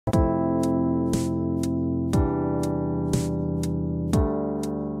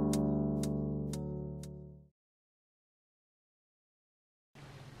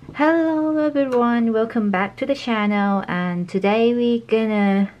Hello everyone, welcome back to the channel, and today we're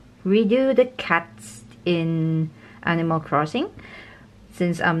gonna redo the cats in Animal Crossing.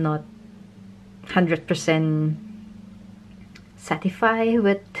 Since I'm not 100% satisfied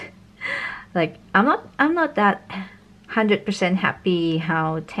with, like, I'm not that 100% happy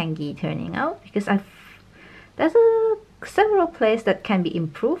how Tangy turning out, because there's several places that can be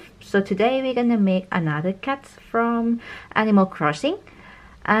improved. So today we're gonna make another cat from Animal Crossing.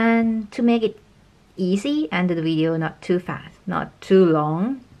 And to make it easy and the video not too fast, not too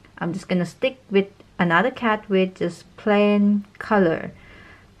long, I'm just gonna stick with another cat with just plain color.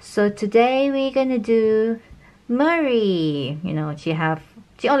 So today we're gonna do Murray. You know, she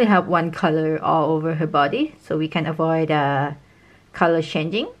only have one color all over her body, so we can avoid color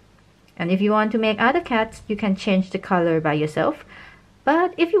changing. And if you want to make other cats, you can change the color by yourself.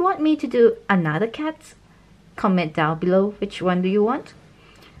 But if you want me to do another cat, comment down below which one do you want.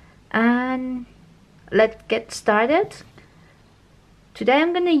 And let's get started. Today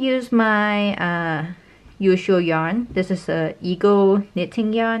I'm gonna use my usual yarn. This is a Eagle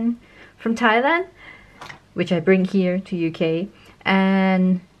knitting yarn from Thailand, which I bring here to UK,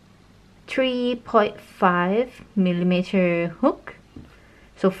 and 3.5mm hook.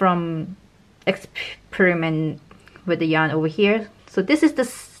 So from experiment with the yarn over here. So this is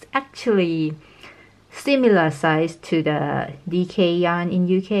actually similar size to the DK yarn in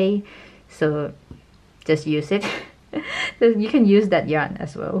UK, so just use it. You can use that yarn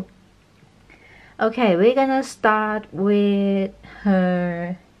as well. Okay, we're gonna start with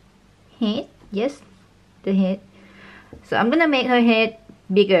her head. Yes, the head. So I'm gonna make her head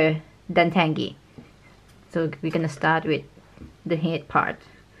bigger than Tangy, so we're gonna start with the head part.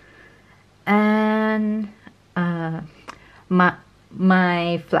 And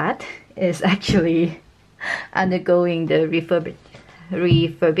my flat is actually undergoing the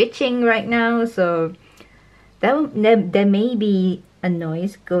refurbishing right now, so there may be a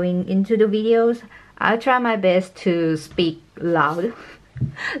noise going into the videos. I'll try my best to speak louder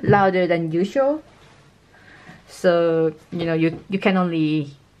than usual, so you know you can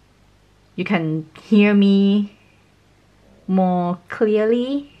hear me more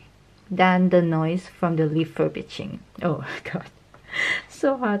clearly than the noise from the refurbishing. Oh god,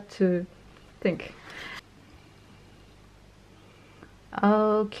 so hard to think.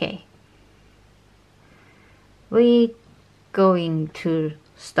 Okay, we're going to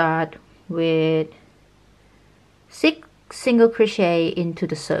start with 6 single crochet into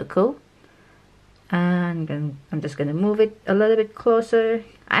the circle, and I'm just gonna move it a little bit closer.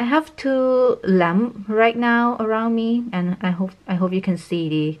 I have 2 lamps right now around me, and I hope you can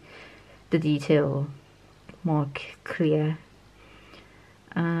see the detail more clear.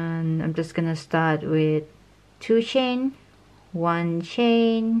 And I'm just gonna start with 2 chain, 1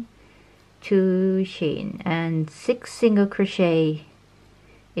 chain, 2 chain, and 6 single crochet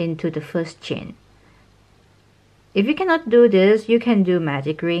into the first chain. If you cannot do this, you can do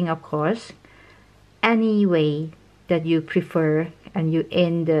magic ring, of course, any way that you prefer, and you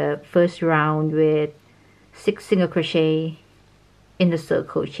end the first round with 6 single crochet in the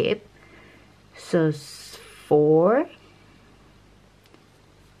circle shape. So 4,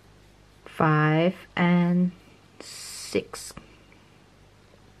 5, and 6.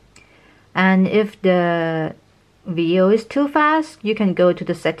 And if the video is too fast, you can go to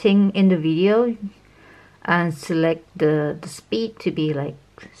the setting in the video and select the speed to be like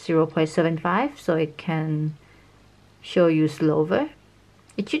 0.75, so it can show you slower.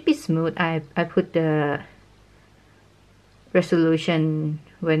 It should be smooth. I put the resolution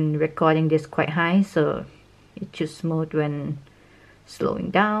when recording this quite high, so it should smooth when slowing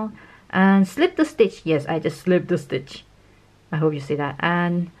down. And slip the stitch. Yes, I just slipped the stitch. I hope you see that.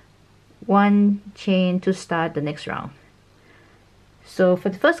 And 1 chain to start the next round. So for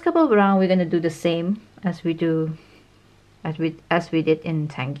the first couple of rounds, we're gonna do the same as we did in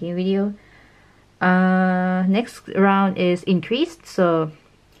Tangy video. Next round is increased, so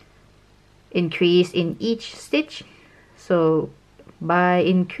increase in each stitch. So by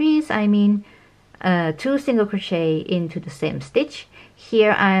increase, I mean 2 single crochet into the same stitch.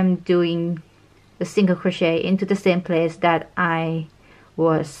 Here I'm doing the single crochet into the same place that I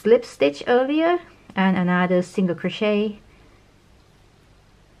was slip stitch earlier, and another single crochet.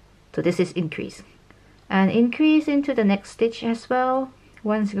 So this is increase, and increase into the next stitch as well.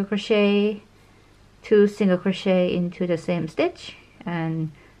 1 single crochet, 2 single crochet into the same stitch,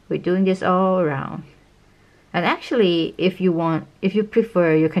 and we're doing this all around. And actually, if you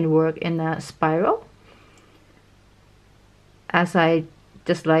prefer, you can work in a spiral, as I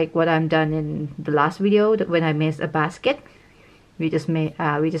just like what I'm done in the last video when I made a basket. we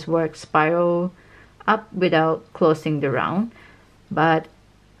just work spiral up without closing the round, but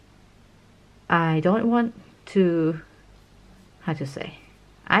I don't want to, how to say,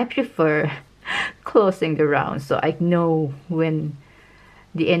 I prefer closing the round so I know when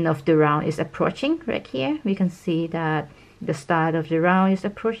the end of the round is approaching. Right here we can see that the start of the round is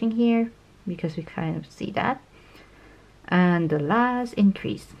approaching here, because we kind of see that. And the last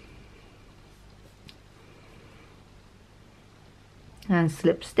increase, and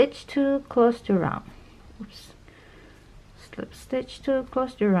slip stitch to close the round. Oops. Slip stitch to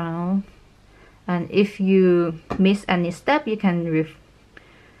close the round. And if you miss any step, you can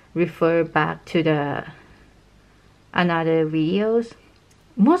refer back to the another videos.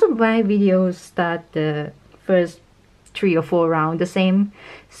 Most of my videos start the first 3 or 4 rounds the same,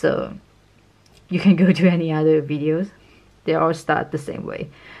 so you can go to any other videos. They all start the same way.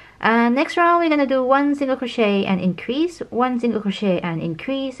 And next round we're gonna do 1 single crochet and increase, 1 single crochet and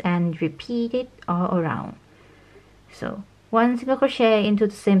increase, and repeat it all around. So 1 single crochet into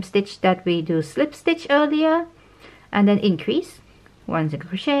the same stitch that we do slip stitch earlier, and then increase, 1 single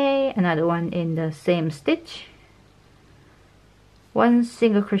crochet, another one in the same stitch, 1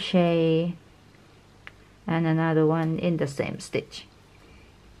 single crochet, and another one in the same stitch,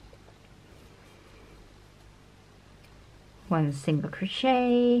 1 single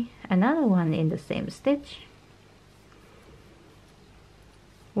crochet, another one in the same stitch,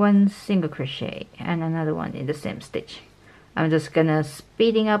 1 single crochet, and another one in the same stitch. I'm just gonna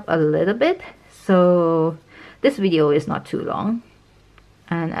speeding up a little bit so this video is not too long.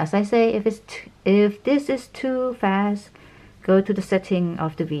 And as I say, if this is too fast, go to the setting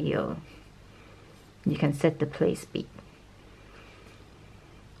of the video. You can set the play speed.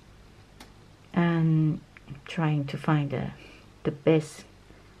 And I'm trying to find the best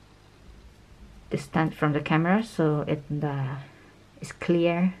distance from the camera so it is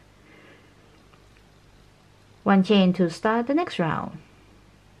clear. 1 chain to start the next round.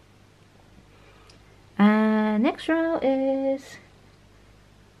 And next round is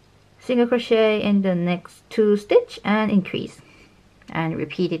single crochet in the next 2 stitch and increase, and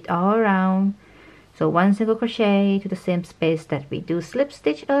repeat it all around. So 1 single crochet to the same space that we do slip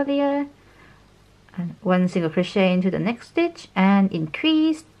stitch earlier, and 1 single crochet into the next stitch and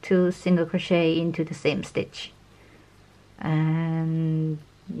increase, 2 single crochet into the same stitch. And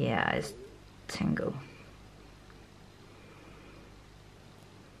yeah, it's tangle.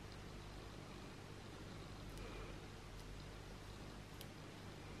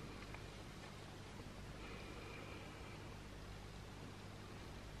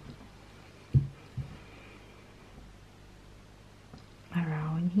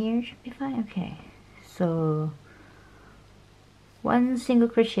 Around here should be fine. Okay, so 1 single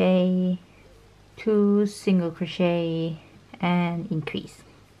crochet, 2 single crochet, and increase,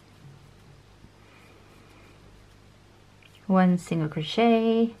 1 single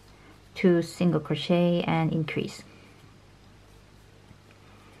crochet, 2 single crochet, and increase,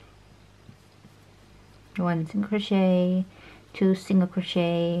 1 single crochet, 2 single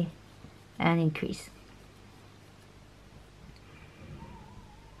crochet, and increase,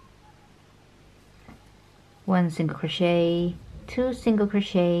 1 single crochet, 2 single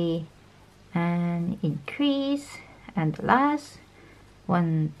crochet, and increase, and the last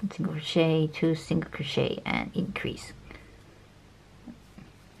 1 single crochet, 2 single crochet, and increase.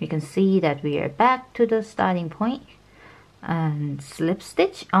 You can see that we are back to the starting point, and slip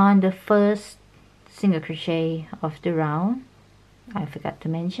stitch on the first single crochet of the round. I forgot to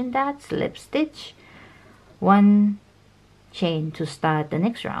mention that. Slip stitch, 1 chain to start the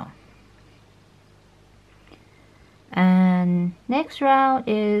next round. And next round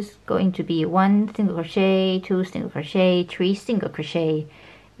is going to be 1 single crochet, 2 single crochet, 3 single crochet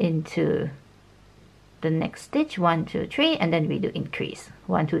into the next stitch, 1 2 3, and then we do increase,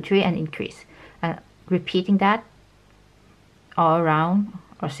 1 2 3, and increase, repeating that all around,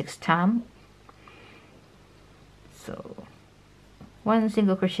 or 6 times. So 1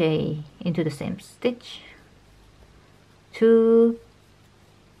 single crochet into the same stitch, 2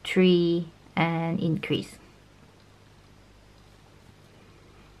 3, and increase,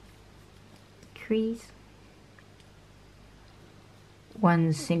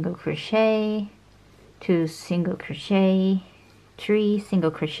 1 single crochet, 2 single crochet, 3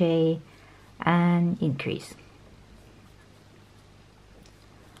 single crochet, and increase,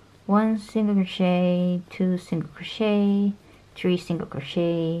 1 single crochet, 2 single crochet, 3 single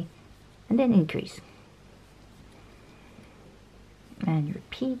crochet, and then increase, and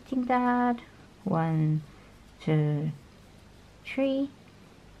repeating that, 1 2 3,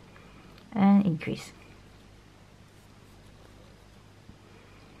 and increase,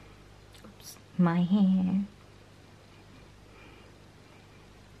 my hair.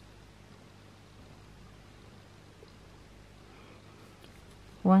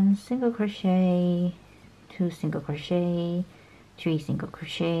 One single crochet, 2 single crochet, 3 single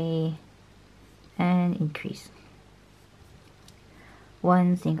crochet, and increase.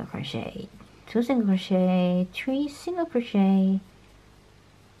 1 single crochet, 2 single crochet, 3 single crochet,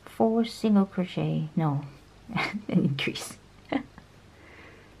 4 single crochet, no, and increase.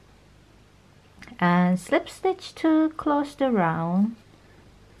 And slip stitch to close the round,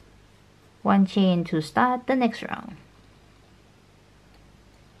 1 chain to start the next round.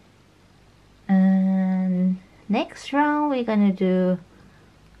 And next round we're gonna do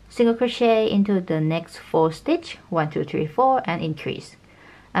single crochet into the next 4 stitch, 1 2 3 4, and increase.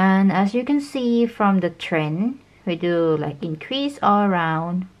 And as you can see from the trend, we do like increase all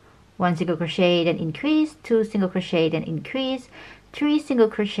around, 1 single crochet then increase, 2 single crochet then increase, 3 single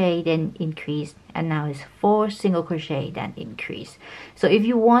crochet then increase, and now it's 4 single crochet then increase. So if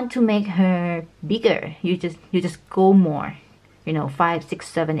you want to make her bigger, you just go more, you know, 5 6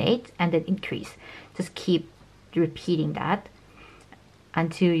 7 8, and then increase. Just keep repeating that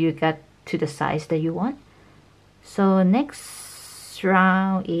until you get to the size that you want. So next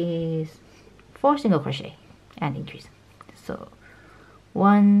round is 4 single crochet and increase. So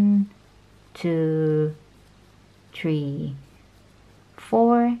 1 2 3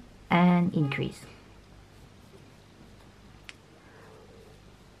 4 and increase.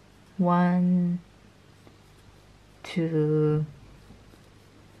 1 2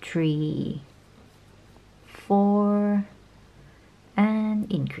 3 4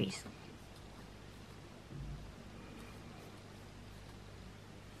 and increase.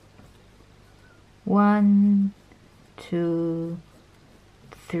 1 2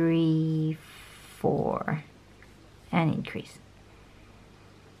 3 4 and increase.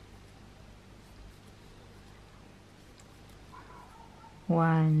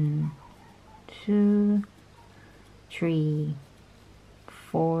 1 2 3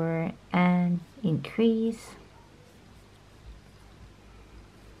 4 and increase.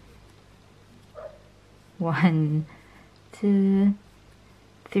 1 2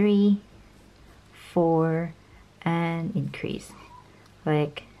 3 4 and increase.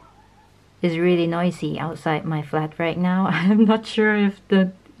 Like, it's really noisy outside my flat right now. I'm not sure if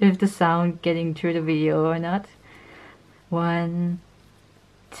the sound getting through the video or not. 1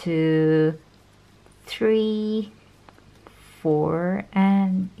 2 3 4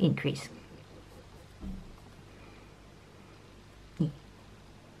 and increase.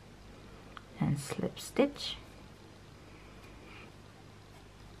 And slip stitch,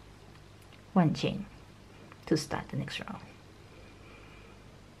 1 chain to start the next round.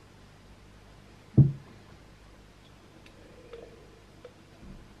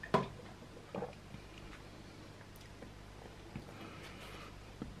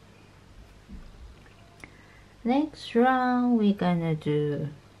 Next round we're gonna do,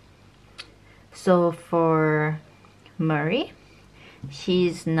 so for Murray,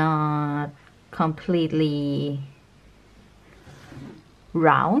 she's not completely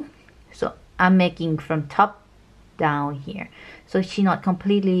round, so I'm making from top down here, so she's not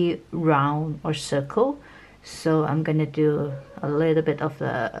completely round or circle, so I'm gonna do a little bit of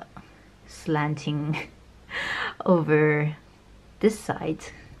the slanting over this side.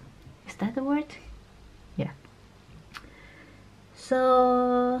 Is that the word? Yeah.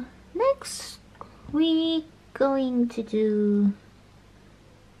 So next we going to do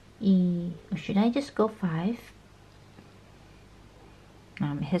or should I just go 5?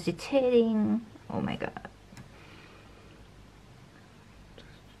 I'm hesitating. Oh my god.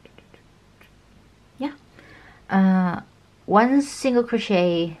 Yeah. 1 single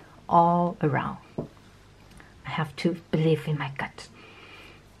crochet all around. I have to believe in my gut.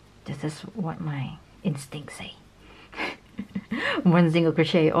 This is what my instincts say. 1 single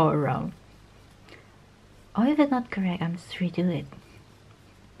crochet all around. Oh, if it's not correct, I'm just redo it.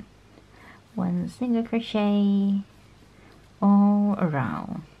 1 single crochet all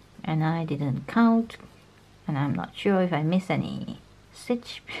around, and I didn't count, and I'm not sure if I miss any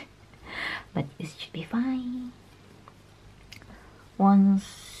stitch, but it should be fine. 1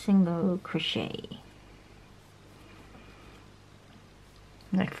 single crochet.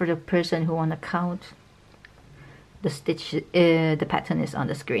 Like for the person who want to count, the stitch, the pattern is on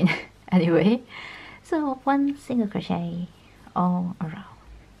the screen. Anyway, so 1 single crochet all around.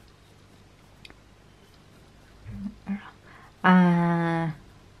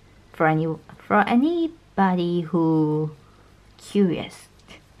 For anybody who curious,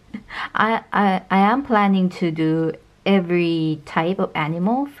 I am planning to do every type of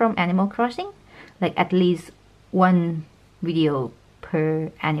animal from Animal Crossing. like at least one video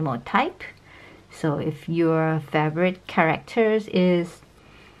per animal type. So if your favorite characters is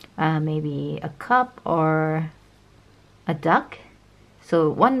maybe a cup or a duck, so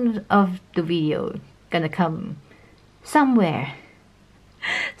one of the video gonna come somewhere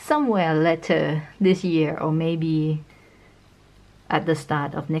later this year, or maybe at the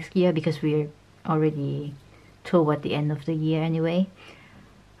start of next year, because we're already toward the end of the year anyway.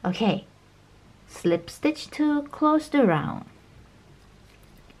 Okay, slip stitch to close the round,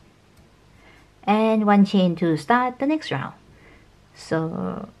 and 1 chain to start the next round.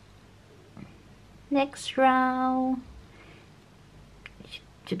 So next round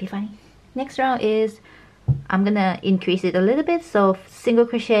should be fine. Next round is, I'm gonna increase it a little bit, so single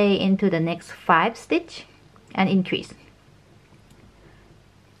crochet into the next 5 stitch and increase.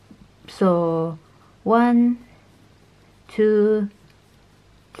 So 1, 2,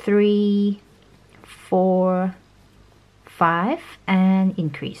 3, 4, 5 and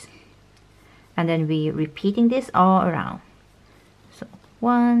increase, and then we repeating this all around. So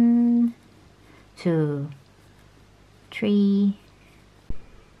 1, 2, 3.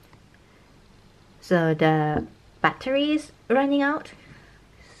 So the battery is running out,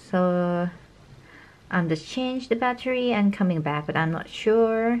 so I'm just change the battery and coming back, but I'm not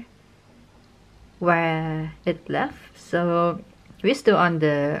sure where it left. So we're still on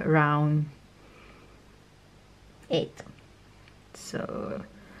the round 8. So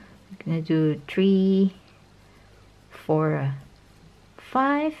I'm gonna do 3, 4,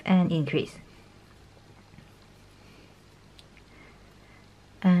 5 and increase,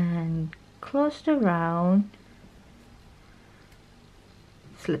 and close the round,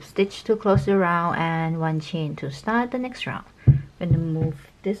 slip stitch to close the round, and 1 chain to start the next round. I'm gonna move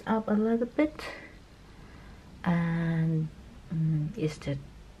this up a little bit, and is the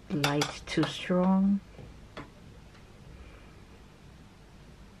light too strong?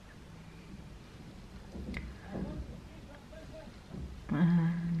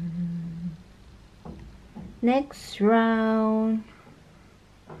 Next round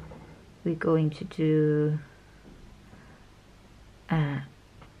we're going to do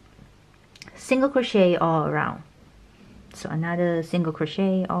single crochet all around. So another single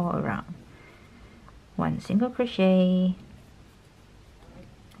crochet all around, 1 single crochet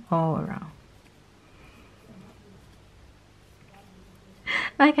all around.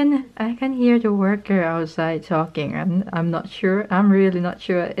 I can hear the worker outside talking. I'm not sure. I'm really not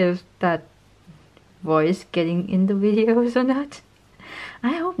sure if that voice getting in the videos or not.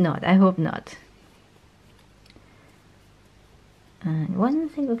 I hope not. I hope not. And 1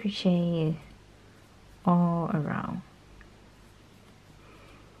 single crochet all around.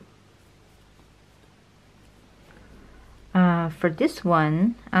 For this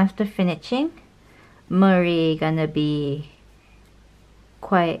one, after finishing, Murray gonna be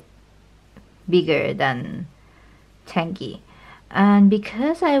quite bigger than Tangy, and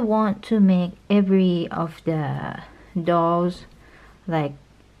because I want to make every of the dolls like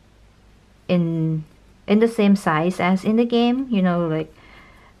in the same size as in the game, you know, like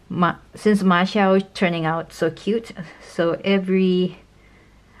since Marshall is turning out so cute, so every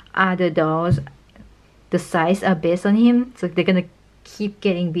other dolls, the size are based on him, so they're gonna keep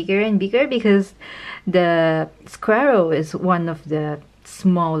getting bigger and bigger, because the squirrel is one of the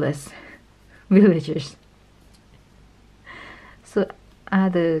smallest villagers, so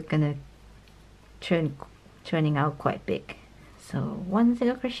other gonna turning out quite big. So 1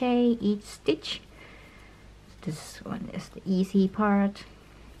 single crochet each stitch. This one is the easy part.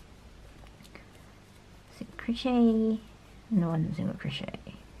 Single crochet and 1 single crochet,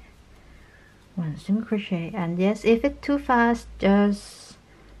 1 single crochet, and yes, if it's too fast, just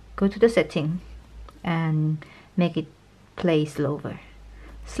go to the setting and make it play slower.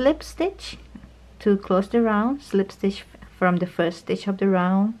 Slip stitch to close the round, slip stitch from the first stitch of the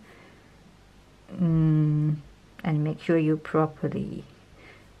round, and make sure you properly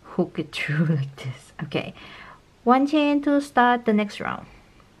hook it through like this. Okay, 1 chain to start the next round,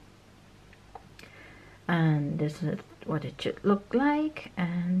 and this is what it should look like,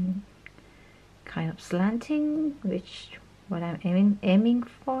 and kind of slanting, which what I'm aiming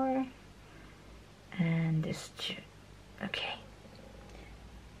for, and this should, okay.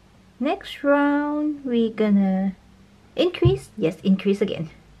 Next round we're gonna increase, yes, increase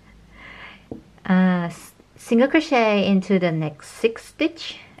again, single crochet into the next 6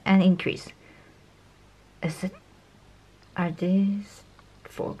 stitch and increase. Are these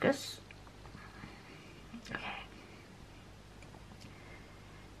focus? Okay,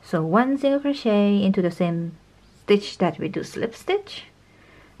 so 1 single crochet into the same stitch that we do slip stitch,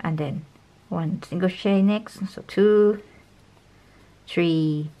 and then 1 single crochet next, so 2,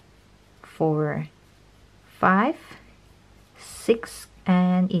 3, 4, 5, 6,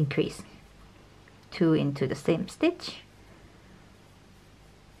 and increase 2 into the same stitch.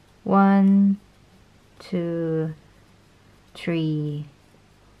 1, 2, 3,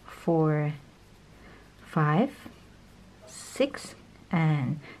 4, 5, 6,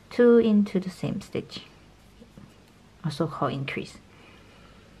 and 2 into the same stitch, also called increase.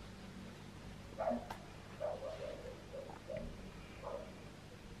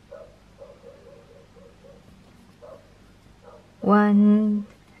 One,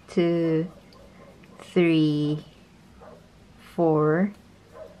 2, 3, 4,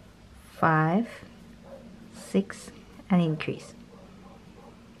 5, 6, and increase.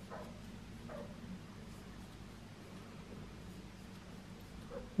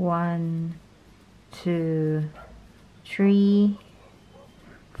 One, 2, 3,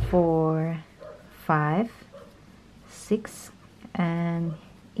 4, 5, 6, and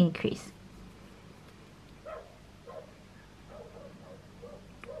increase.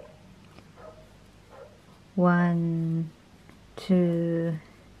 One, 2,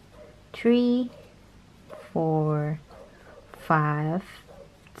 3, 4, 5,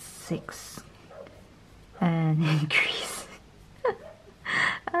 6, and increase.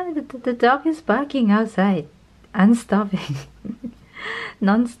 The dog is barking outside, unstopping,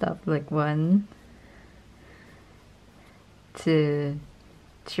 non-stop. Like 1, 2,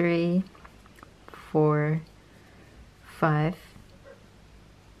 3, 4, 5,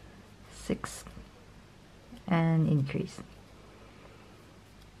 6, and increase.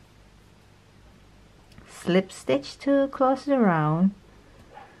 Slip stitch to close the round,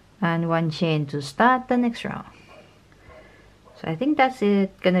 and 1 chain to start the next round. So I think that's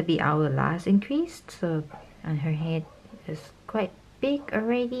it, gonna be our last increase. So, and her head is quite big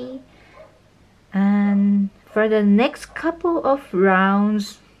already, and for the next couple of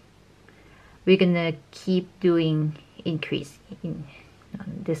rounds we're gonna keep doing increase in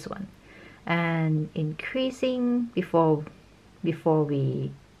on this one and increasing before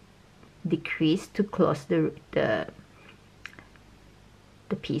we decrease to close the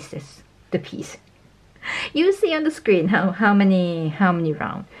piece. You see on the screen how many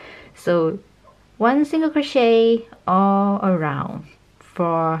rounds. So 1 single crochet all around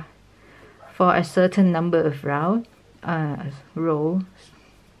for a certain number of rows.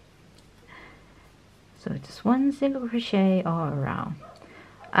 So just 1 single crochet all around.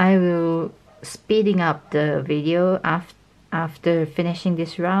 I will speeding up the video after finishing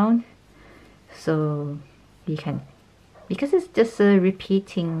this round, so you can, because it's just a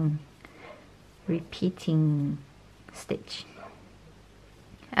repeating stitch,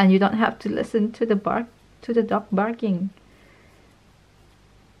 and you don't have to listen to the dog barking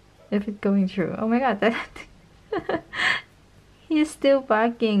if it's going through. Oh my god, that he's still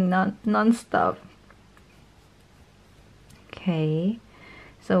barking non-stop. Okay,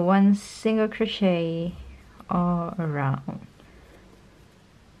 so 1 single crochet all around.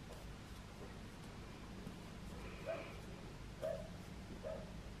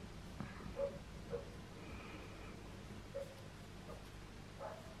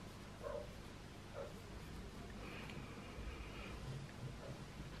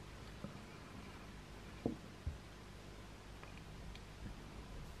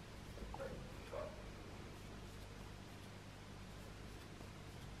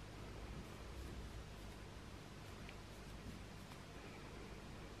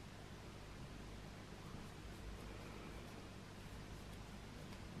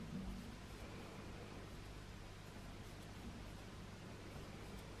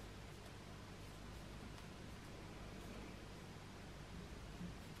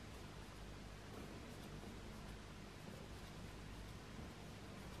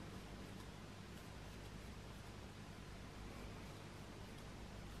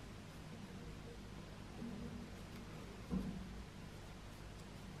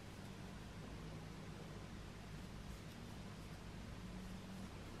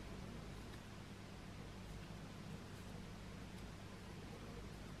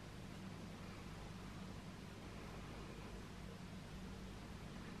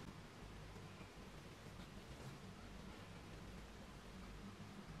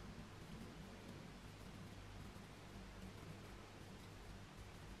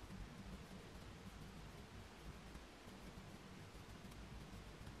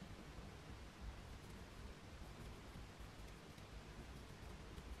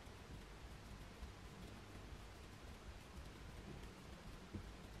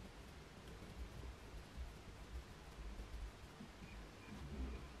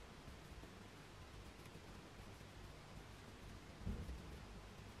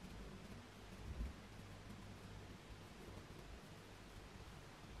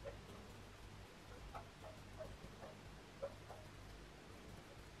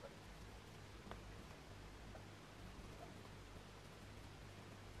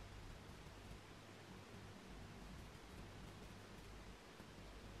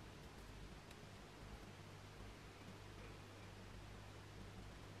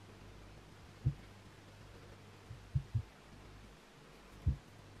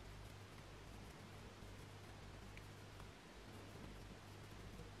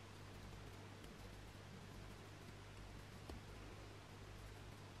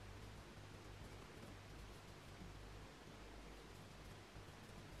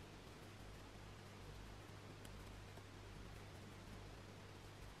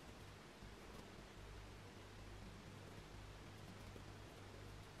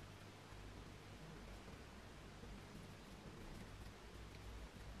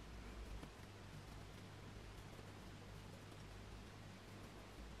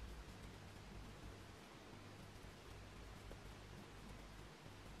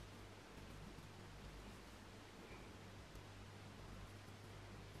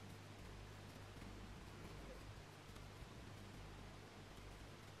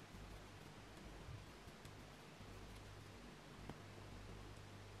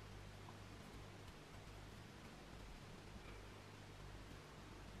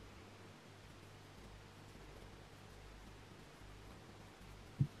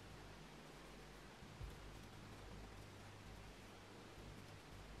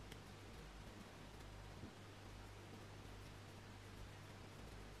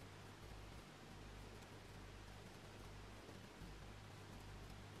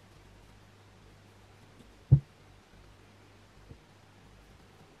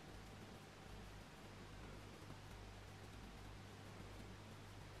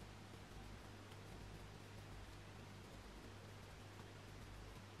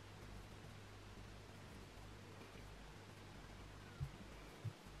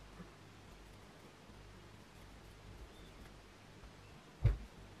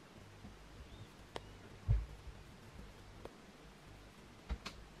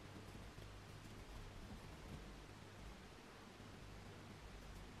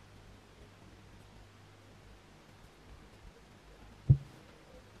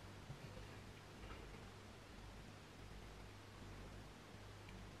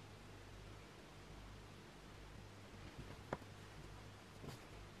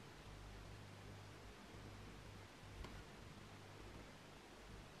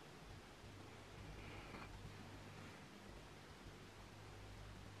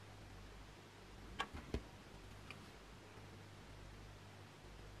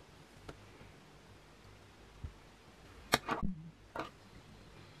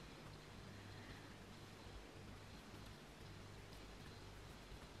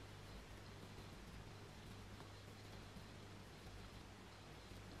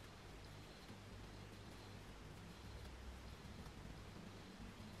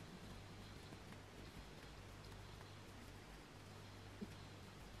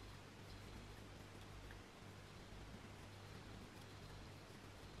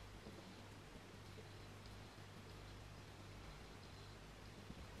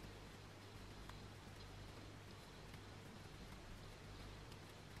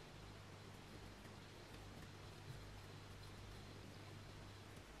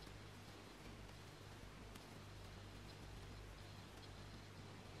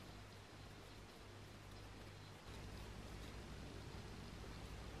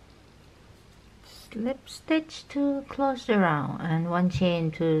 slip stitch to close the round and 1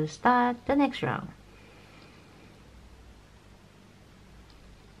 chain to start the next round.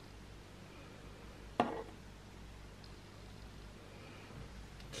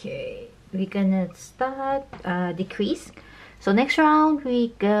 Okay, we're gonna start decrease. So next round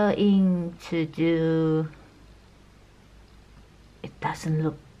we're going to do, it doesn't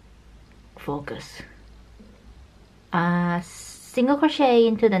look focus, single crochet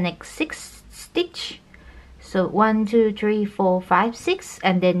into the next 6 stitch. So 1 2 3 4 5 6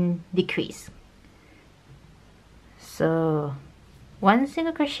 and then decrease. So 1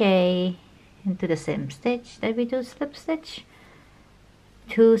 single crochet into the same stitch that we do slip stitch,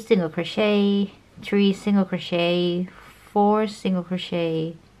 2 single crochet, 3 single crochet, 4 single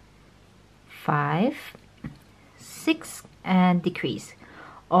crochet, 5 6 and decrease,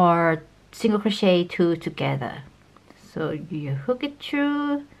 or single crochet 2 together. So you hook it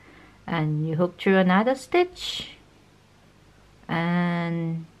through and you hook through another stitch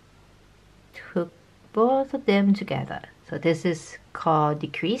and hook both of them together. So this is called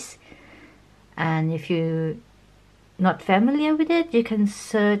decrease. And if you're not familiar with it, you can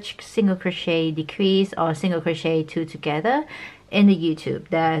search single crochet decrease or single crochet 2 together in the YouTube.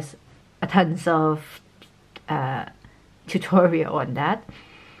 There's a tons of tutorial on that.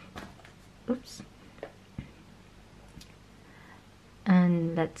 Oops.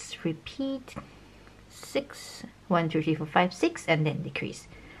 And let's repeat 6 1 2 3 4 5 6 and then decrease.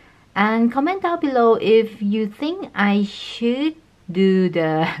 And comment down below if you think I should do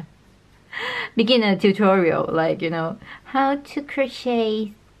the beginner tutorial, like, you know, how to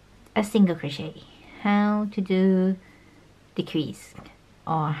crochet a single crochet, how to do decrease,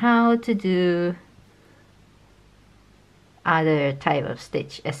 or how to do other type of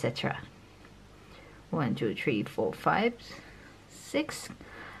stitch, etc. 1 2 3 4 5 6.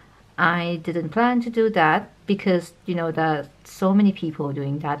 I didn't plan to do that because, you know, there's so many people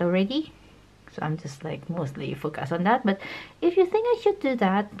doing that already, so I'm just like mostly focused on that. But if you think I should do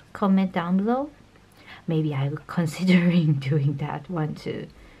that, comment down below. Maybe I'm considering doing that. 1 2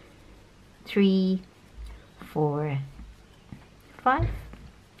 3 4 5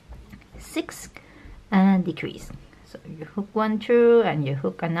 6 and decrease. So you hook one through and you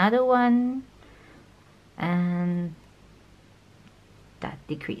hook another one and that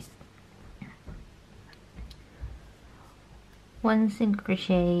decrease. 1 single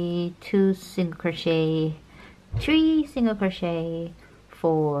crochet, 2 single crochet, 3 single crochet,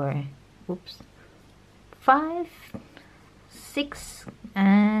 4 oops 5 6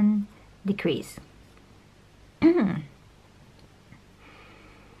 and decrease.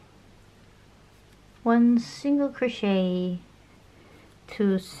 1 single crochet,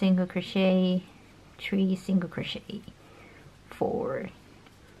 2 single crochet, 3 single crochet, 4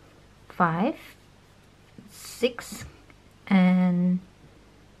 5 6 and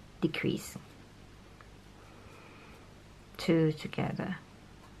decrease, 2 together.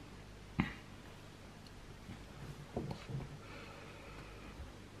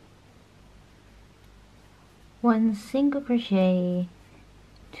 One single crochet,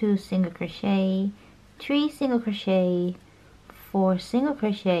 2 single crochet, 3 single crochet, 4 single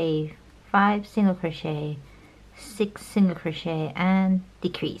crochet, 5 single crochet, 6 single crochet and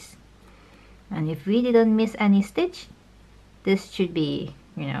decrease. And if we didn't miss any stitch, this should be,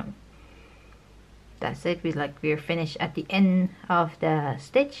 you know, that's it. We're finished at the end of the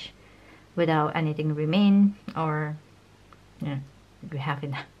stitch without anything remain, or you know, we have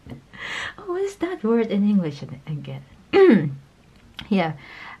enough. Oh, what is that word in English again? Yeah,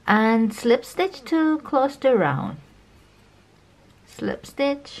 and slip stitch to close the round. Slip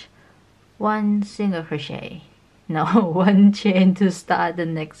stitch, 1 single crochet, no, 1 chain to start the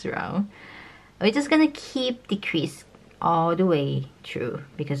next round. We're just gonna keep decrease all the way through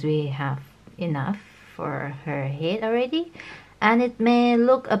because we have enough for her head already, and it may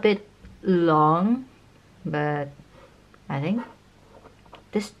look a bit long, but I think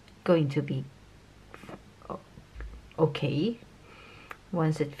this is going to be okay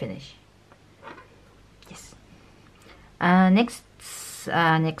once it finishes. Yes. Next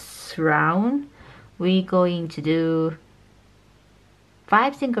round we're going to do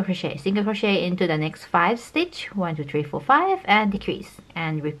 5 single crochet into the next 5 stitch, 1 2 3 4 5 and decrease,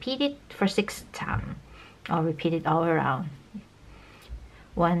 and repeat it for 6 times, or repeat it all around.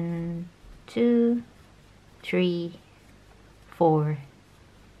 1 2 3 4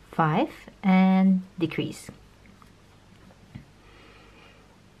 5 and decrease.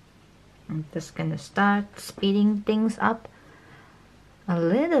 I'm just gonna start speeding things up a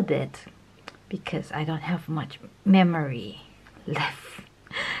little bit because I don't have much memory left.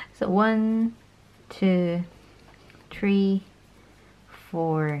 So 1 2, 3,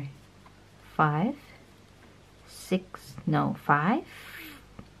 4, 5, 6, no, 5,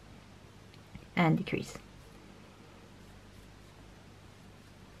 and decrease.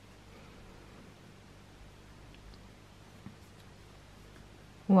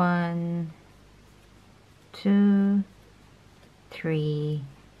 1, 2, 3,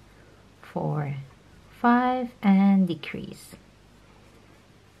 4, 5, and decrease.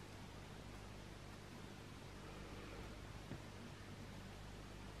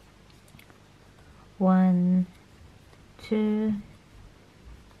 1, 2,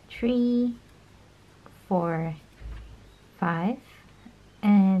 3, 4, 5,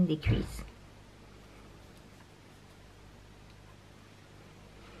 and decrease.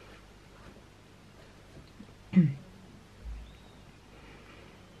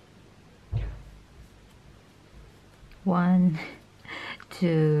 1,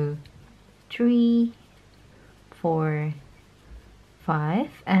 2, 3, 4, 5,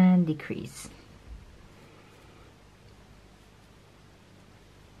 and decrease.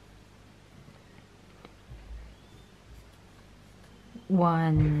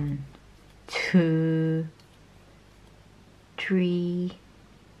 1, 2, 3,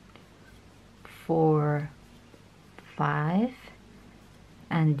 4, 5,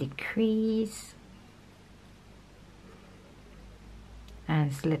 and decrease,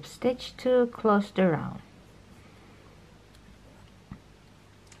 and slip stitch to close the round.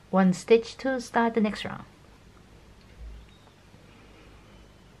 1 stitch to start the next round.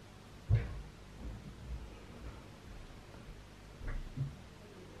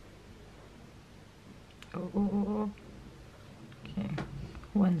 Okay,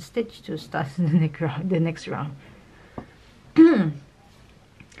 1 stitch to start the next round.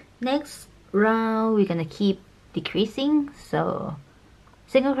 Next round we're gonna keep decreasing, so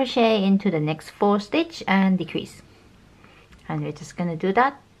single crochet into the next 4 stitch and decrease, and we're just gonna do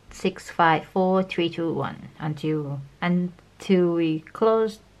that 6, 5, 4, 3, 2, 1 until we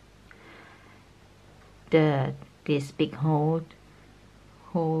close this big hole.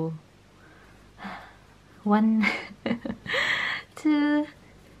 1, 2,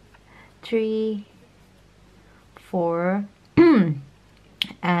 3, 4,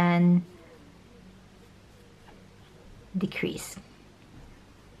 and decrease.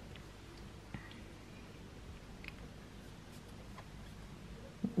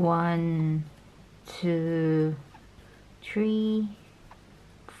 1, 2, 3,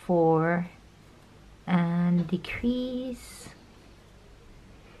 4, and decrease.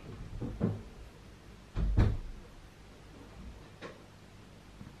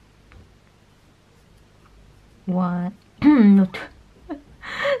 1,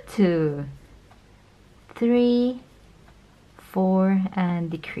 2, 3, 4, and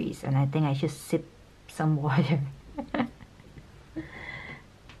decrease. And I think I should sip some water.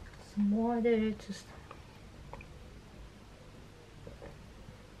 Some water to start.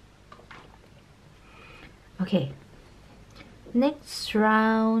 Okay, next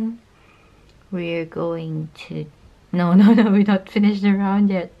round we're going to no, we're not finished the round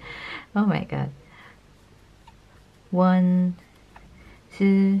yet. Oh my god. 1,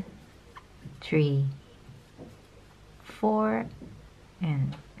 2, 3, 4,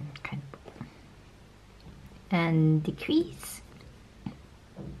 and decrease.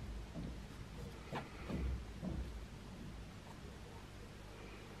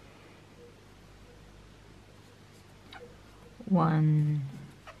 1,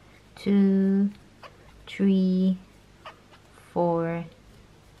 2, 3, 4,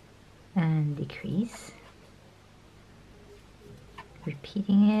 and decrease.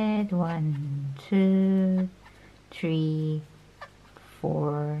 Repeating it. 1, 2, 3,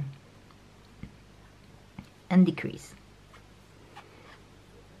 4, and decrease.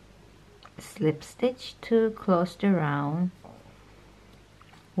 Slip stitch to close the round.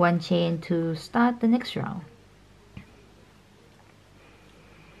 1 chain to start the next round.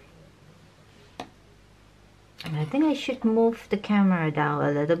 And I think I should move the camera down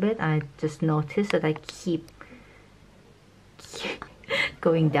a little bit. I just noticed that I keep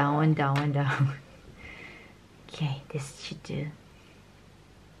going down and down and down. Okay, this should do.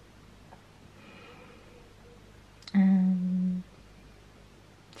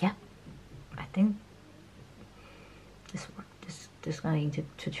 Yeah, I think this is going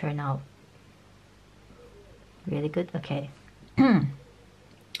to turn out really good. Okay.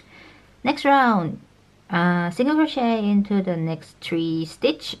 Next round. Single crochet into the next 3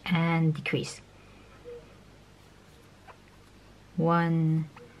 stitch and decrease. 1,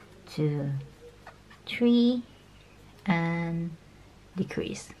 2, 3, and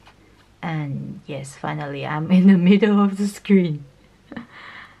decrease. And yes, finally I'm in the middle of the screen.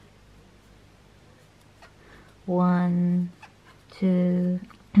 1, 2,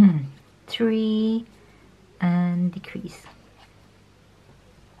 3, and decrease.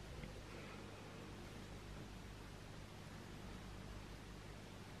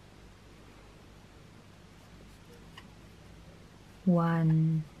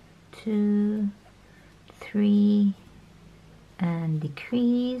 1, 2, 3, and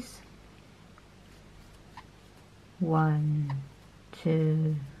decrease. 1,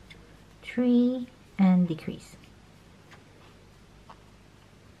 2, 3, and decrease.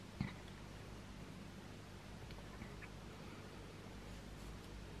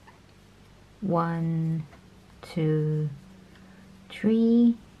 1, 2,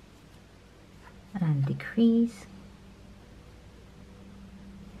 3, and decrease.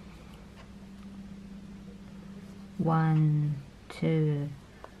 1, 2,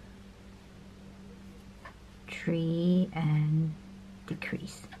 3, and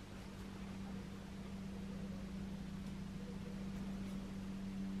decrease.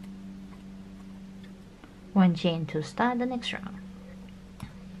 One chain to start the next round.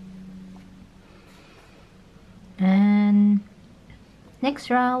 And next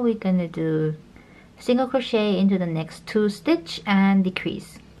round we're gonna do single crochet into the next 2 stitch and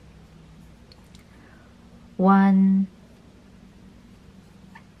decrease. 1,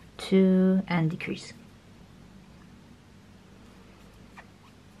 2, and decrease.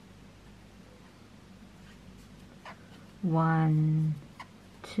 1,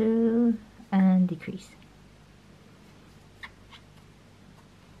 2, and decrease.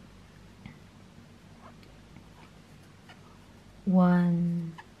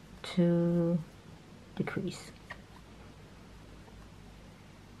 1, 2, decrease.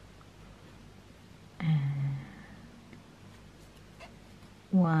 And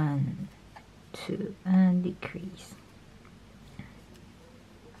 1, 2, and decrease.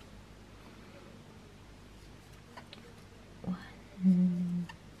 1,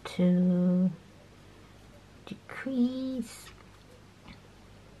 2, decrease.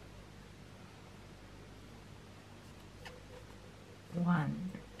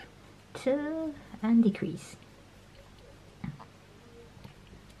 1, 2, and decrease.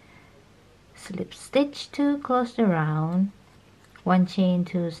 Slip stitch to close the round. 1 chain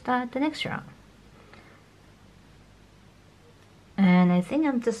to start the next round. And I think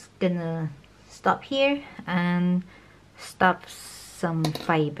I'm just gonna stop here and stop some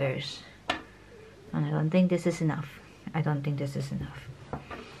fibers. And I don't think this is enough. I don't think this is enough.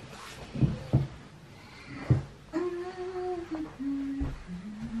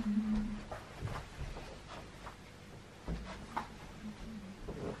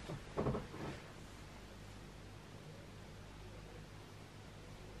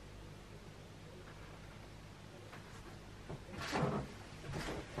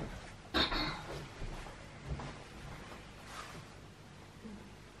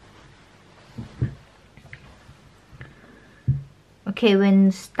 Okay,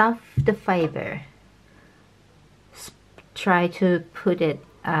 when stuff the fiber, try to put it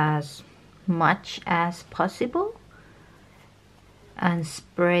as much as possible and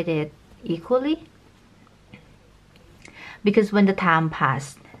spread it equally, because when the time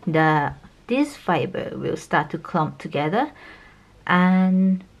passes, this fiber will start to clump together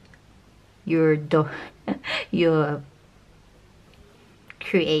and your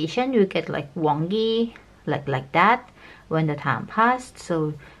creation will get like wonky, like that when the time passed.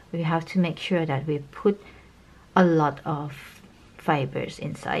 So we have to make sure that we put a lot of fibers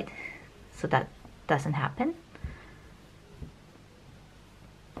inside so that doesn't happen.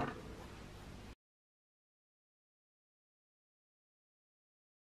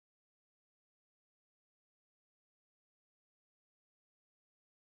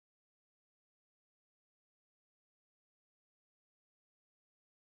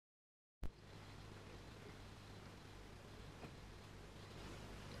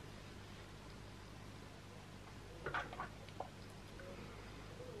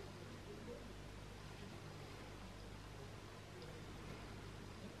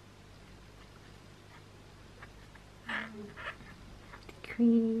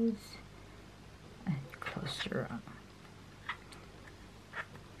 Decrease and close around.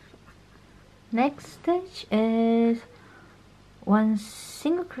 Next stitch is 1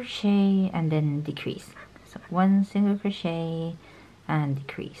 single crochet and then decrease. So 1 single crochet and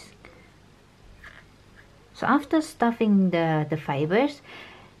decrease. So after stuffing the fibers,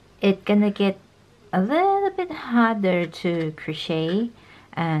 it's gonna get a little bit harder to crochet,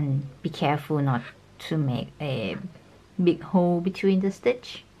 and be careful not to make a big hole between the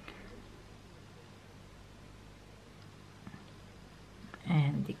stitch.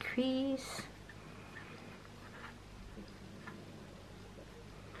 and decrease,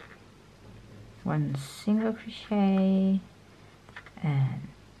 one single crochet and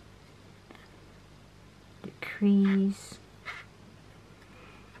decrease,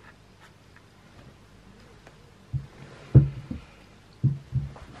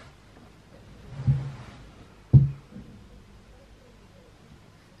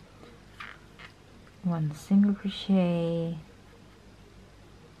 one single crochet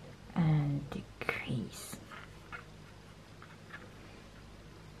and decrease,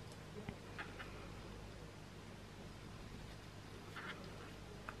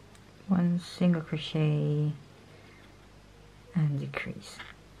 one single crochet and decrease,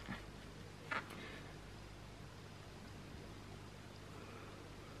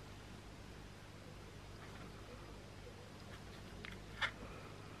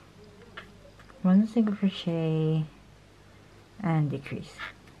 one single crochet and decrease,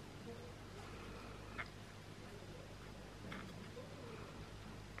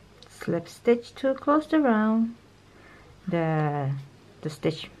 slip stitch to close the round. The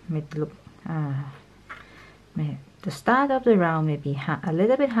stitch may look the start of the round may be a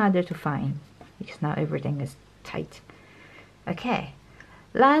little bit harder to find because now everything is tight. Okay,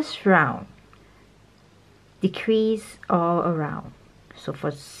 last round, decrease all around. So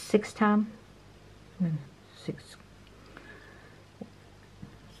for 6 times, 6,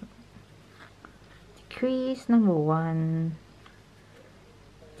 so decrease number 1,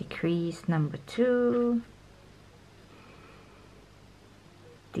 decrease number 2,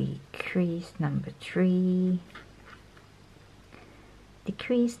 decrease number 3,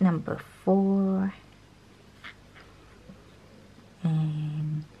 decrease number 4,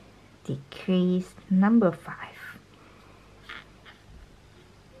 and decrease number 5.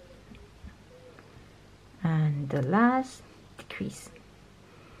 And the last decrease.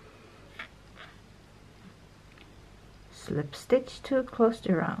 Slip stitch to close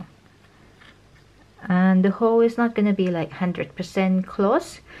the round. And the hole is not going to be like 100%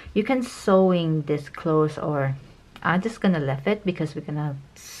 close. You can sewing this close, or I'm just gonna leave it because we're gonna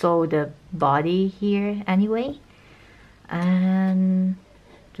sew the body here anyway. And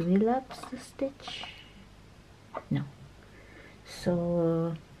do we lapse the stitch? No.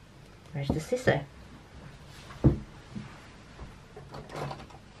 So where's the scissor?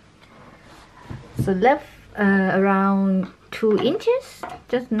 So left around 2 inches,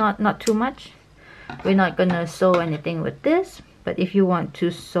 just not too much. We're not gonna sew anything with this, but if you want to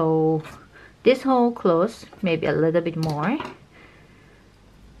sew this hole close, maybe a little bit more,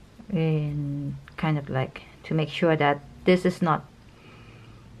 and kind of like to make sure that this is not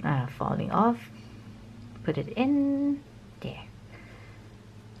falling off, put it in there.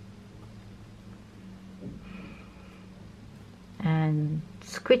 And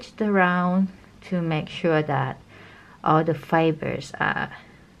squeeze it around to make sure that all the fibers are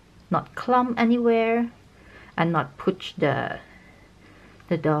not clump anywhere and not push the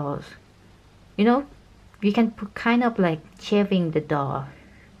dolls. You know, you can put kind of like shaving the doll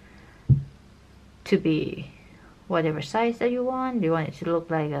to be whatever size that you want. Do you want it to look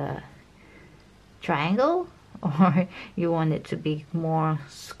like a triangle, or you want it to be more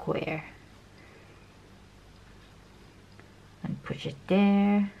square? And push it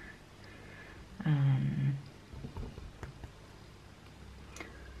there.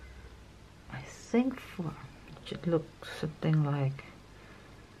 I think it should look something like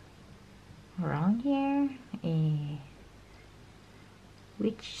around here.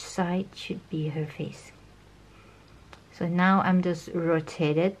 Which side should be her face? So now I'm just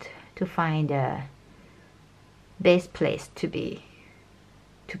rotate it to find the best place to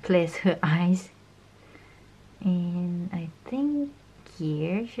place her eyes. And I think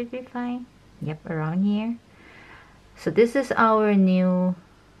here should be fine. Yep, around here. So this is our new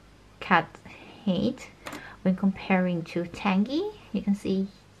cat height. When comparing to Tangy, you can see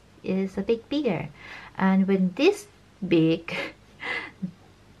it is a bit bigger. And when this big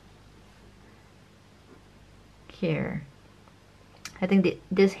here, I think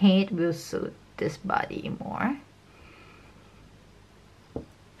this height will suit this body more.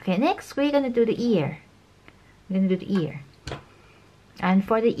 Okay, next we're gonna do the ear. We're gonna do the ear, and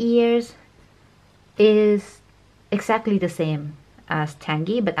for the ears is exactly the same as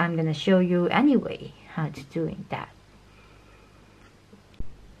Tangy, but I'm gonna show you anyway how to doing that.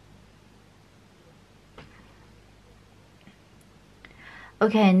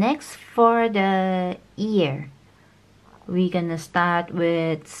 Okay, next for the ear, we're gonna start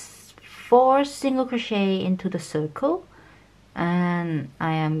with 4 single crochet into the circle, and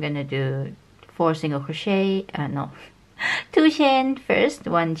I am gonna do 4 single crochet, no, 2 chain first,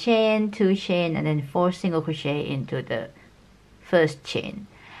 1 chain, 2 chain, and then 4 single crochet into the first chain.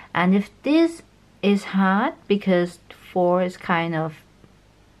 And if this is hard because 4 is kind of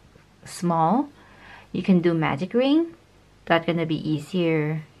small, you can do magic ring. That's gonna be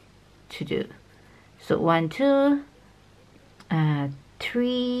easier to do. So 1, 2,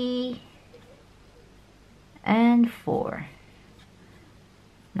 3, and 4.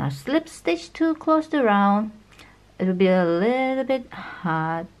 Now slip stitch to close the round. It will be a little bit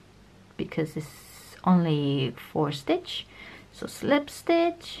hard because it's only 4 stitch. So slip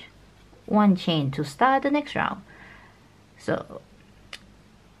stitch, 1 chain to start the next round. So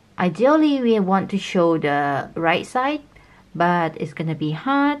ideally we want to show the right side, but it's gonna be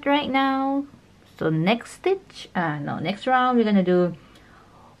hard right now. So next stitch, next round we're gonna do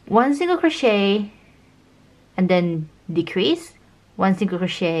 1 single crochet and then decrease, 1 single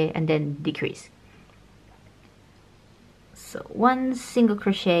crochet and then decrease. So 1 single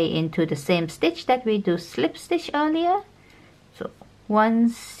crochet into the same stitch that we do slip stitch earlier. So 1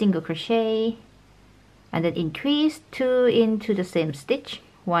 single crochet and then increase, 2 into the same stitch,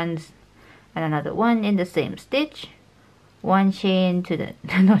 1 and another 1 in the same stitch, 1 chain to the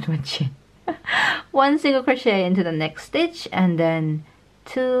not 1 chain 1 single crochet into the next stitch, and then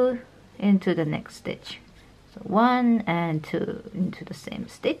 2 into the next stitch. So 1 and 2 into the same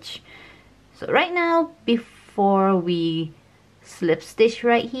stitch. So right now, before we slip stitch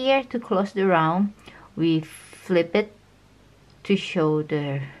right here to close the round, we flip it to show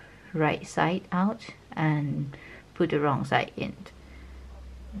the right side out and put the wrong side in.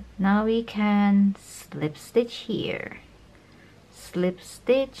 Now we can slip stitch here, slip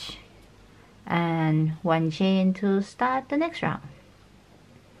stitch, and 1 chain to start the next round.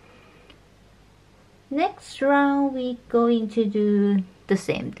 Next round we're going to do the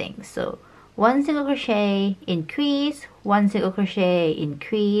same thing. So 1 single crochet, increase, 1 single crochet,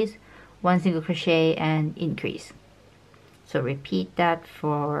 increase, 1 single crochet, and increase. So repeat that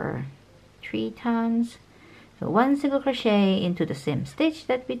for 3 times. So 1 single crochet into the same stitch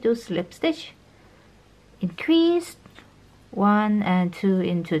that we do slip stitch, increase, 1 and 2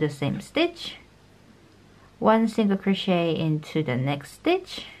 into the same stitch, 1 single crochet into the next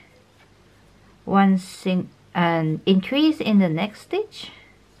stitch, 1 and increase in the next stitch,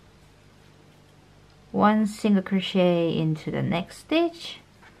 1 single crochet into the next stitch,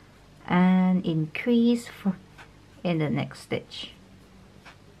 and increase in the next stitch.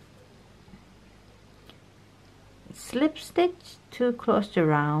 Slip stitch to close the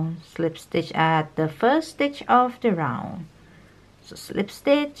round, slip stitch at the first stitch of the round. So slip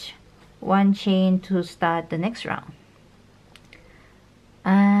stitch, 1 chain to start the next round.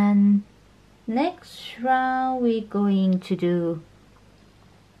 And next round we're going to do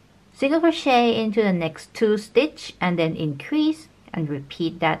single crochet into the next 2 stitch and then increase, and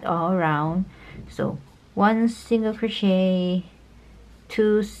repeat that all around. So 1 single crochet,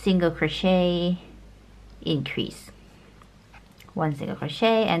 2 single crochet, increase, 1 single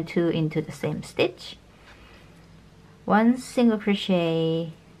crochet and 2 into the same stitch, 1 single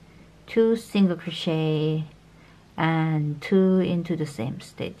crochet, 2 single crochet, and 2 into the same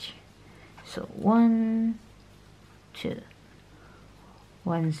stitch. So 1, 2,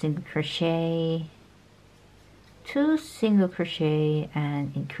 1 single crochet, 2 single crochet,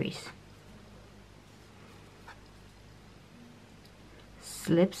 and increase.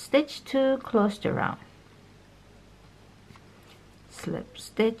 Slip stitch to close the round, slip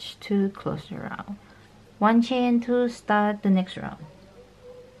stitch to close the round, 1 chain to start the next round.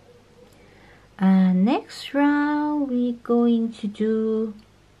 And next round we're going to do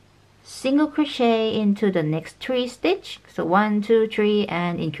single crochet into the next 3 stitch. So 1, 2, 3,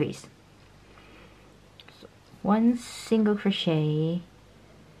 and increase. So 1 single crochet,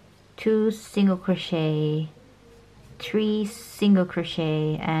 2 single crochet, 3 single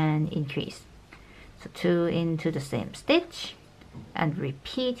crochet, and increase. So 2 into the same stitch, and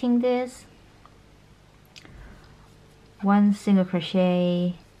repeating this, 1 single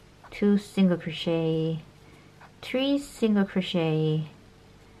crochet, 2 single crochet, 3 single crochet,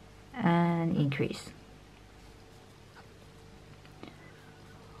 and increase,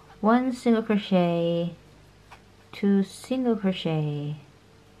 1 single crochet, 2 single crochet,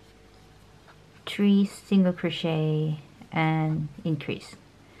 3 single crochet, and increase.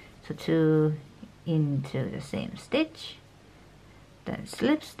 So 2 into the same stitch, then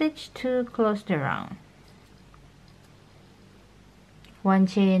slip stitch to close the round, 1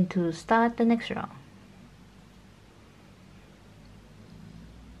 chain to start the next round.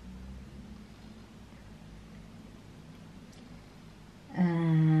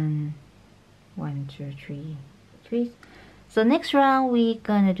 And 1, 2, 3, increase. So next round we're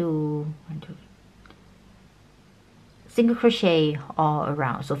gonna do 1, 2, single crochet all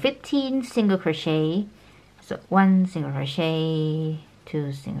around. So 15 single crochet. So 1 single crochet,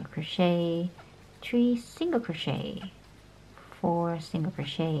 2 single crochet, 3 single crochet, 4 single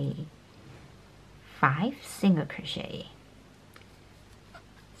crochet, 5 single crochet,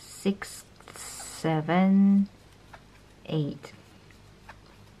 6, 7, 8,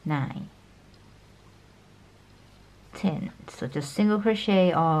 9, 10. So just single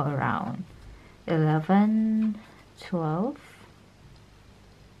crochet all around. 11, 12,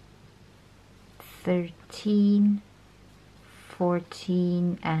 13,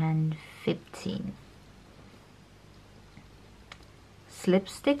 14, and 15. Slip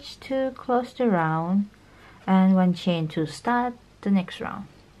stitch to close the round, and 1 chain to start the next round.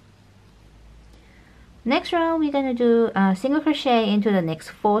 Next round we're gonna do a single crochet into the next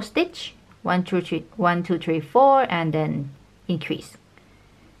 4 stitch. 1, 2, 3, 1, 2, 3, 4, and then increase.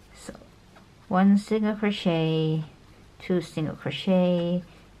 So 1 single crochet, 2 single crochet,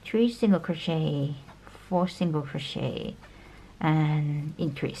 3 single crochet, 4 single crochet, and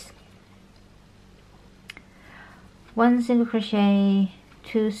increase. 1 single crochet,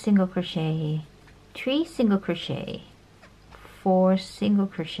 2 single crochet, 3 single crochet, 4 single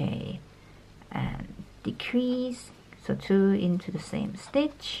crochet, and decrease. So 2 into the same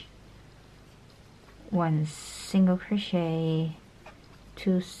stitch, 1 single crochet,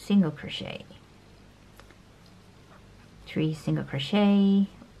 2 single crochet, 3 single crochet,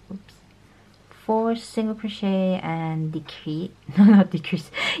 oops, 4 single crochet, and decrease, no, not decrease,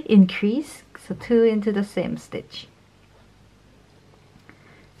 increase. So 2 into the same stitch.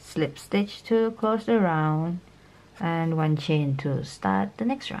 Slip stitch to close the round, and 1 chain to start the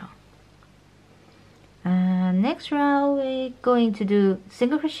next round. Next round we're going to do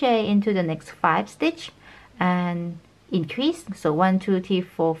single crochet into the next 5 stitch and increase. So 1, 2, 3,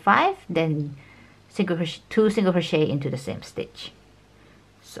 4, 5, then 2 single crochet into the same stitch.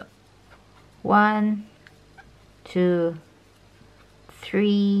 So 1, 2,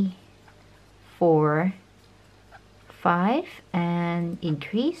 3, 4, 5, and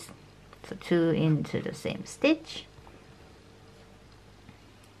increase. So 2 into the same stitch.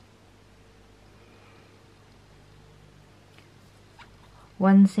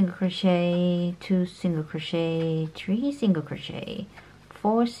 1 single crochet, 2 single crochet, 3 single crochet,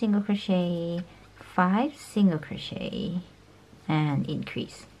 4 single crochet, 5 single crochet, and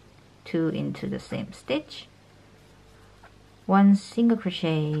increase. 2 into the same stitch. 1 single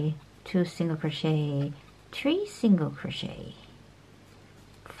crochet, 2 single crochet, 3 single crochet,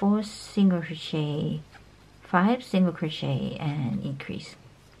 4 single crochet, 5 single crochet, and increase.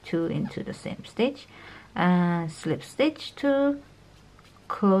 2 into the same stitch, and slip stitch to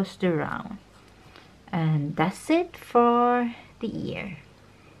close the round. And that's it for the ear.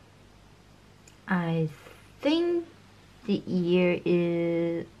 I think the ear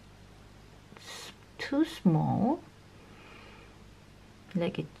is too small.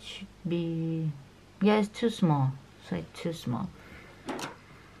 Like it should be, yeah, it's too small. So it's too small.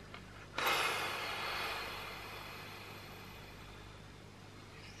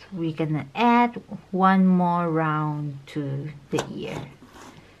 So we're gonna add 1 more round to the ear.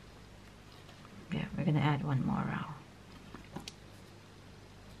 Yeah, we're gonna add 1 more round.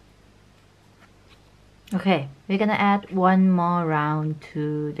 Okay, we're gonna add 1 more round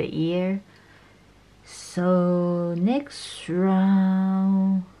to the ear. So next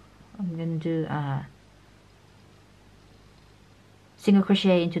round I'm gonna do a single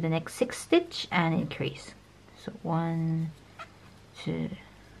crochet into the next 6 stitch and increase. So 1, 2,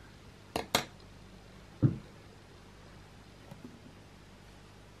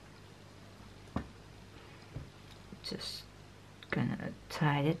 just gonna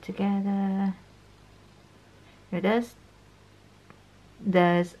tie it together. There's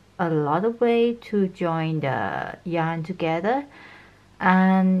a lot of way to join the yarn together,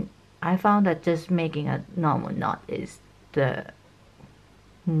 and I found that just making a normal knot is the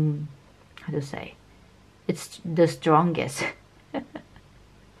how to say, it's the strongest.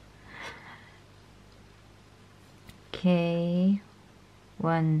 Okay,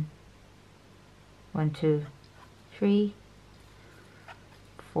 1, 2, 3,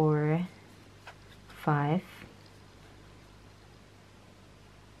 4, 5,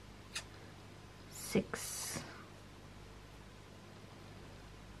 6,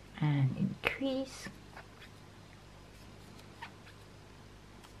 and increase.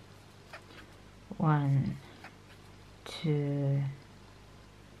 1, 2,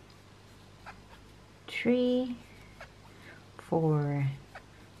 3, 4,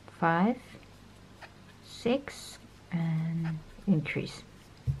 5, 6, and increase.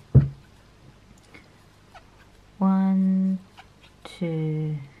 1,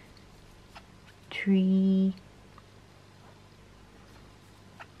 2, 3,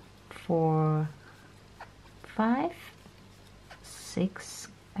 4, 5, 6,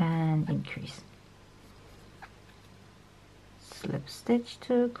 and increase. Slip stitch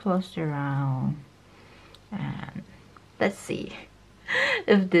to close the round, and let's see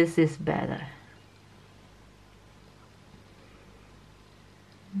if this is better.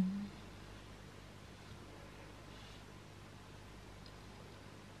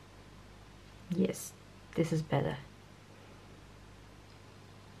 Yes, this is better.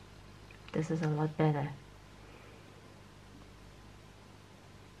 This is a lot better.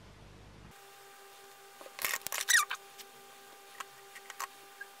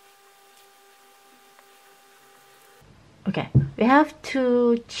 Okay, we have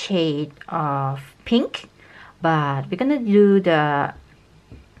 2 shades of pink, but we're gonna do the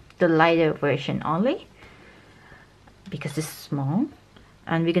lighter version only because it's small,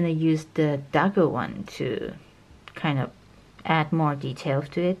 and we're gonna use the darker one to kind of add more details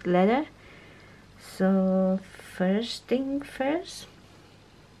to it later. So first thing first,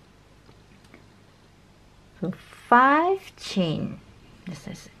 so 5 chain. This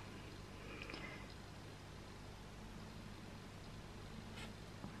is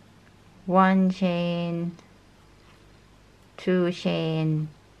 1 chain, 2 chain,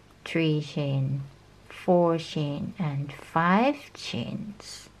 3 chain, 4 chain, and 5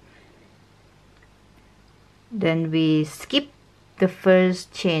 chains. Then we skip the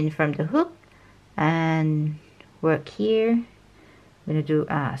first chain from the hook and work here. I'm gonna do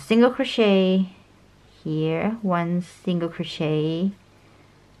a single crochet here, 1 single crochet,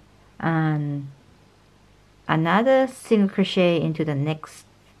 and another single crochet into the next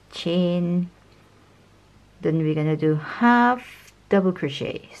chain. Then we're gonna do half double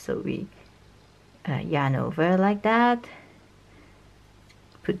crochet, so we yarn over like that,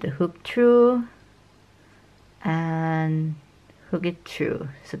 put the hook through and hook it through.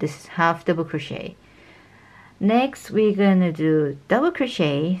 So this is half double crochet. Next we're gonna do double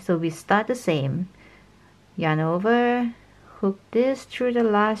crochet, so we start the same, yarn over, hook this through the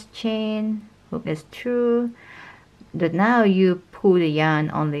last chain, hook this through. But now you pull the yarn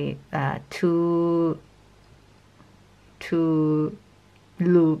only two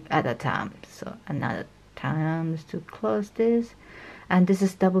loop at a time. So another time to close this, and this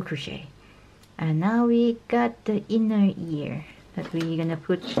is double crochet. And now we got the inner ear that we're gonna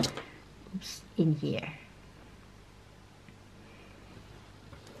put in here.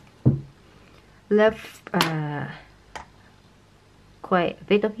 Left quite a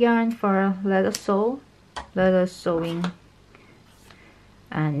bit of yarn for leather sewing,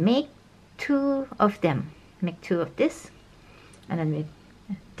 and make 2 of them. Make 2 of this, and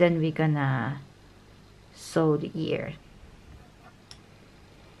then we're gonna sew the ear.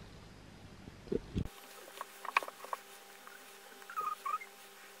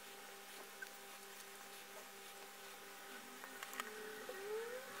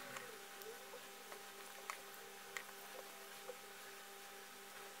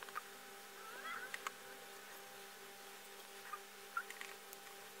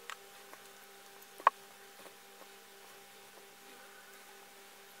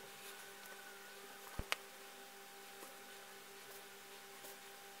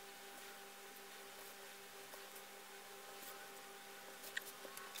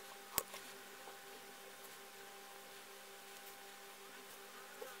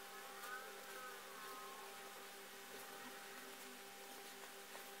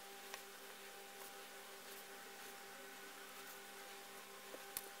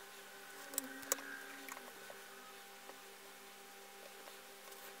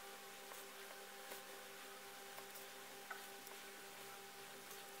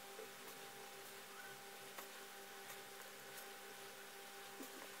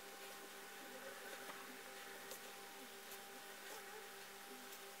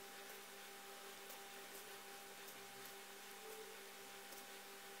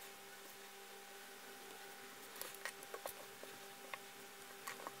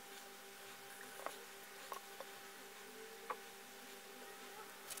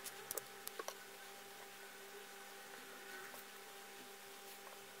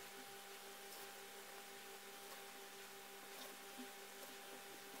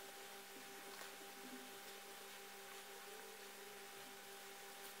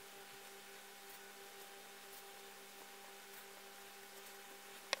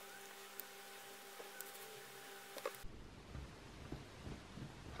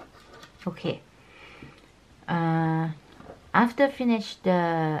 Okay. after finish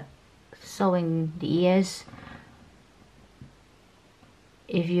the sewing the ears,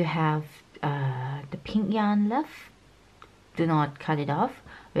 if you have the pink yarn left, do not cut it off.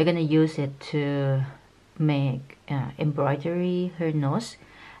 We're gonna use it to make embroidery her nose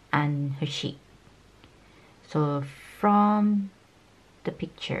and her cheek. So from the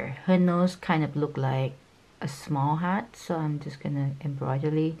picture, her nose kind of look like a small hat, so I'm just gonna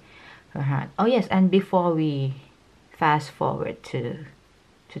embroidery her hat. Oh yes, and before we fast forward to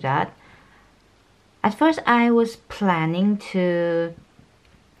that, at first I was planning to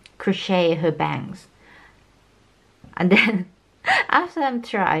crochet her bangs, and then after I'm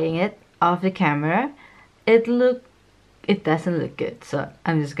trying it off the camera, it doesn't look good, so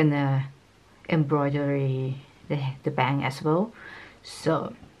I'm just gonna embroidery the bang as well.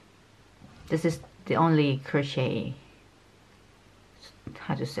 So this is the only crochet,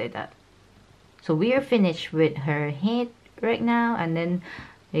 how to say that. So we are finished with her head right now, and then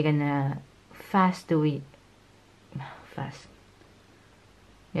we're gonna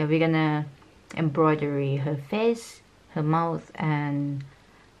we're gonna embroidery her face, her mouth, and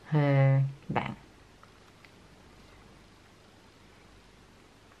her bang.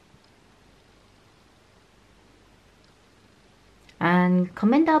 And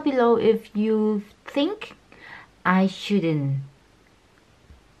comment down below if you think I shouldn't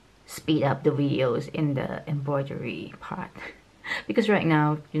speed up the videos in the embroidery part. Because right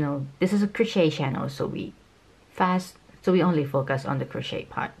now, you know, this is a crochet channel, so we only focus on the crochet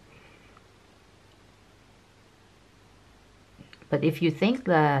part. But if you think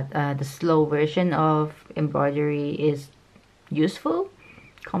that the slow version of embroidery is useful,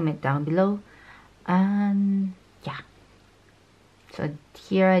 comment down below. And yeah, so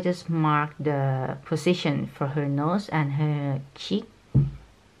here I just marked the position for her nose and her cheek.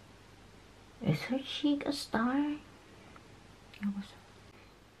 Is her cheek a star?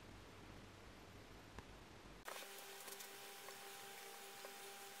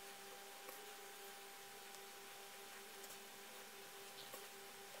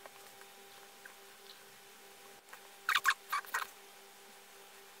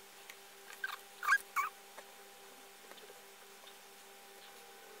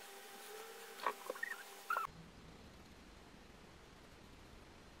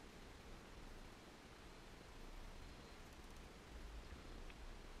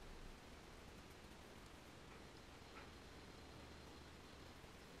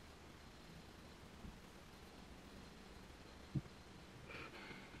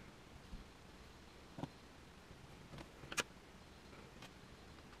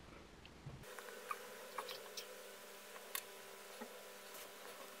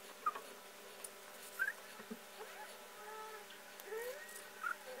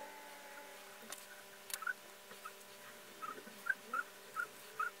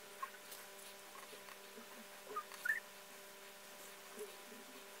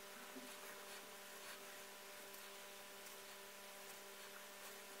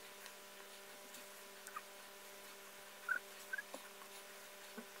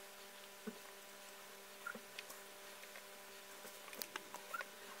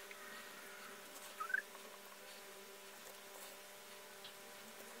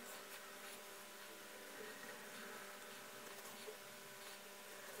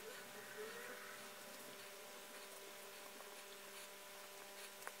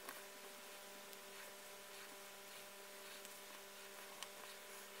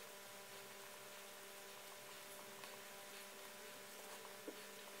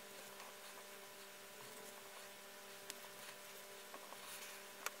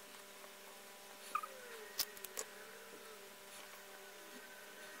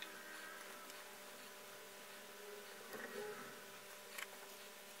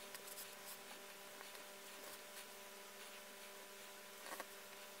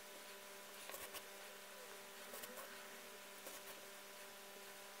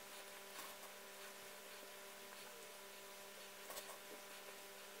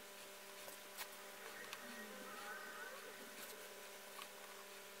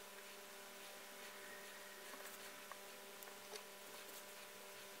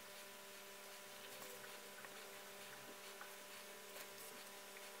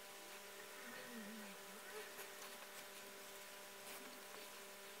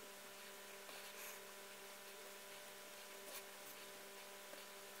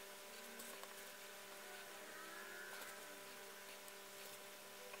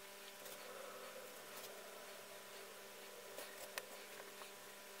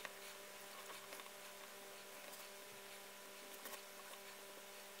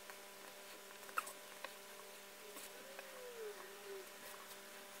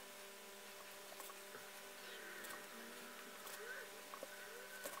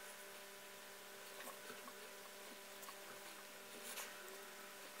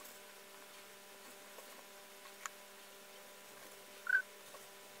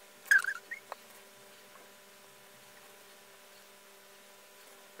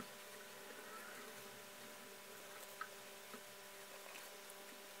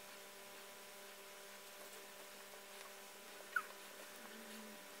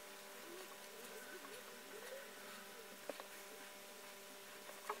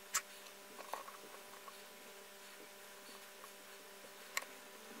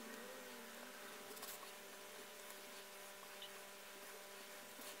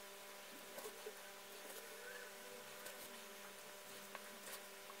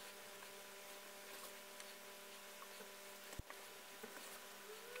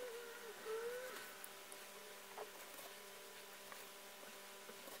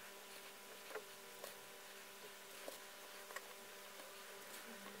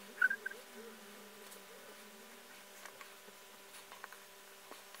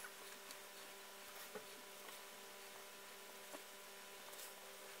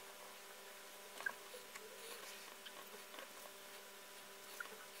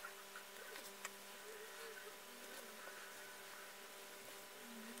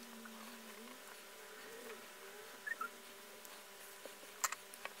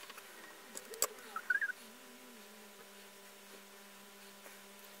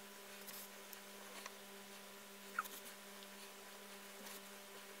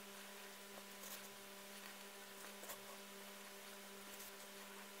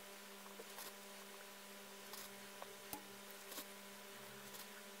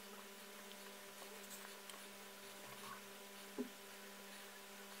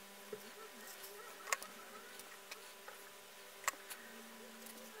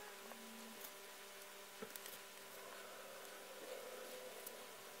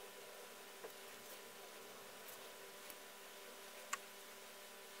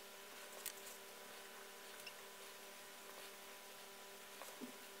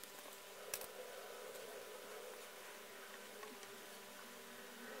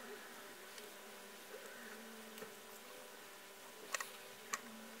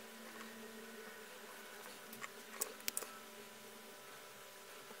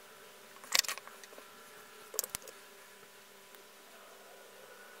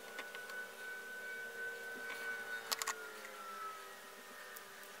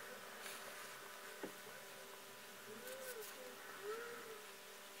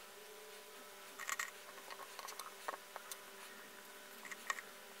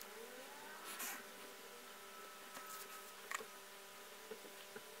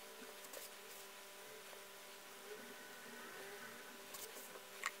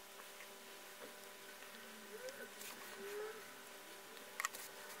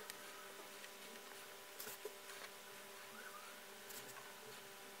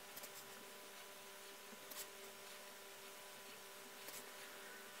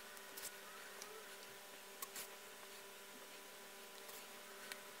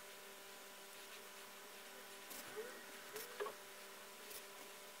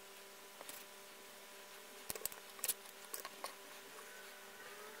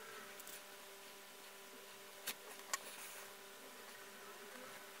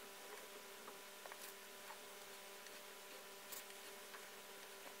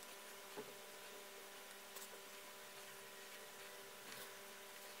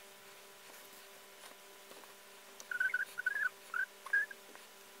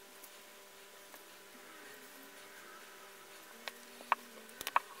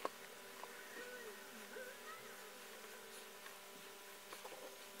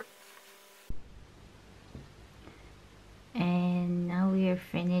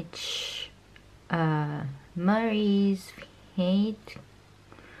 finish Marie's head.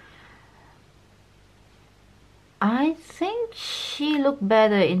 I think she looked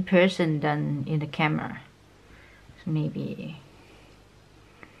better in person than in the camera. So maybe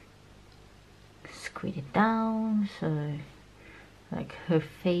squeeze it down so like her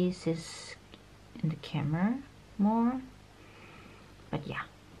face is in the camera more. But yeah,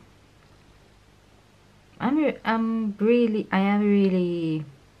 I am really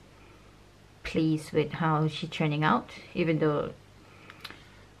pleased with how she's turning out, even though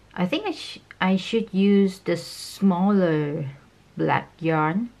I think I should use the smaller black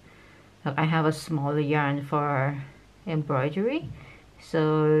yarn. Like I have a smaller yarn for embroidery,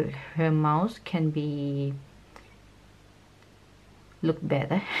 so her mouth can look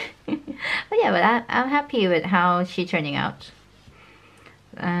better. But yeah, but I'm happy with how she's turning out.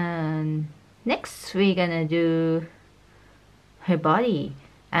 And next we're gonna do her body,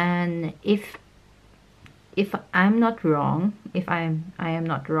 and if I'm not wrong, I am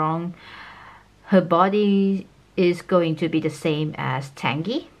not wrong, her body is going to be the same as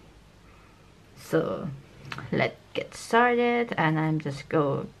Tangy. So let's get started, and I'm just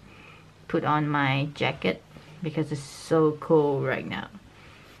go put on my jacket because it's so cold right now.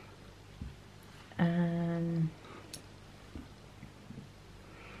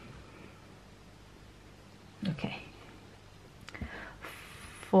 Okay,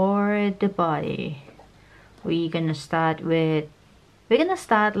 for the body we're gonna start like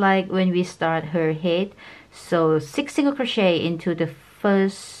when we start her head. So 6 single crochet into the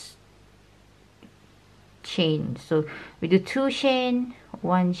first chain. So we do 2 chain,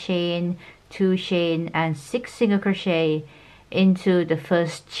 1 chain, 2 chain, and 6 single crochet into the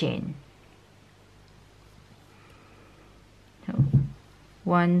first chain. So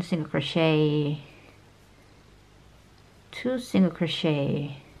 1 single crochet, 2 single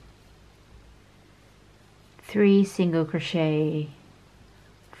crochet, 3 single crochet,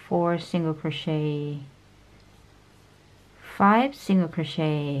 4 single crochet, 5 single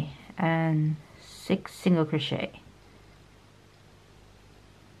crochet, and 6 single crochet.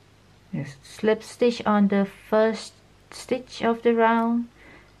 Just slip stitch on the first stitch of the round.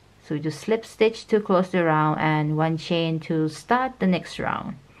 So we do slip stitch to close the round and 1 chain to start the next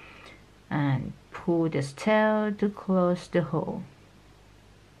round, and pull this tail to close the hole.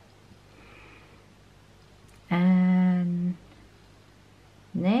 And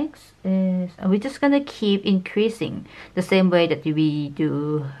next is we're just gonna keep increasing the same way that we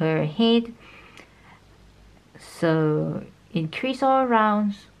do her head. So increase all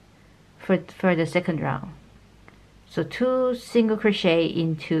rounds for the second round. So 2 single crochet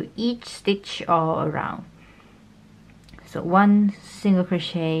into each stitch all around. So 1 single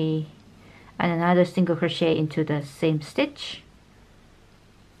crochet and another single crochet into the same stitch,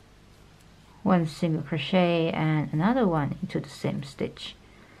 1 single crochet and another one into the same stitch,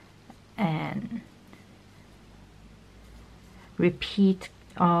 and repeat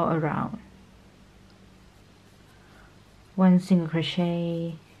all around. 1 single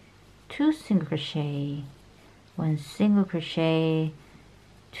crochet, 2 single crochet, 1 single crochet,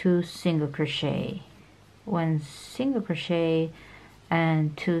 2 single crochet, 1 single crochet,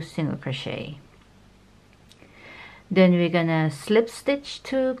 and 2 single crochet. Then we're gonna slip stitch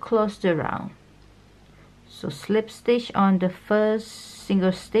to close the round. So slip stitch on the first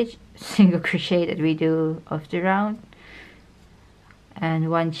single crochet that we do of the round, and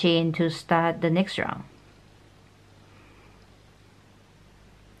 1 chain to start the next round.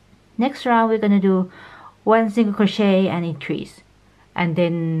 Next round we're gonna do 1 single crochet and increase, and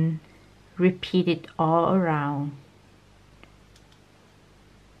then repeat it all around.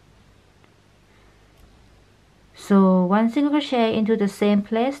 So 1 single crochet into the same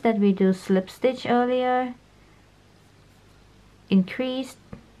place that we do slip stitch earlier, increase,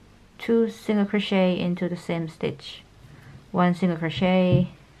 2 single crochet into the same stitch, 1 single crochet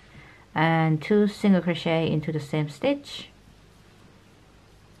and 2 single crochet into the same stitch,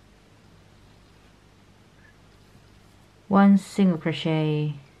 1 single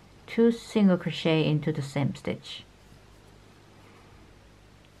crochet, 2 single crochet into the same stitch.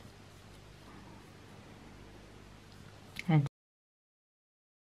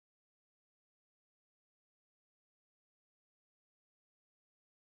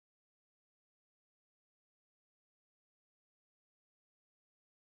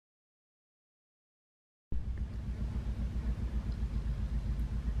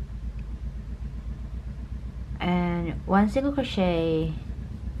 And 1 single crochet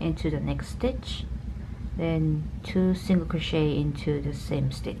into the next stitch, then 2 single crochet into the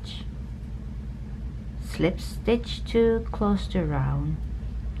same stitch, slip stitch to close the round,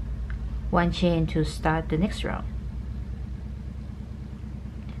 1 chain to start the next round.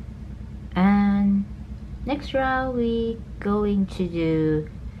 And next round we going to do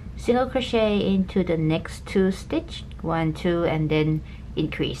single crochet into the next 2 stitch, 1, 2, and then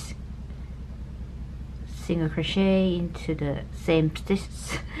increase. Single crochet into the same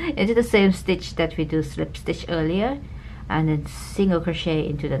stitch that we do slip stitch earlier, and then single crochet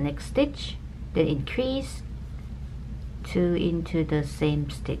into the next stitch, then increase 2 into the same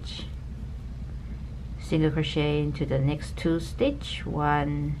stitch, single crochet into the next 2 stitch,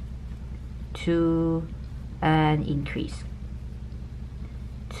 1, 2, and increase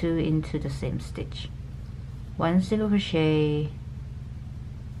 2 into the same stitch, 1 single crochet,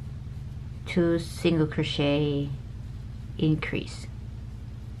 2 single crochet, increase,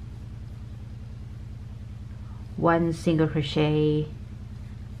 1 single crochet,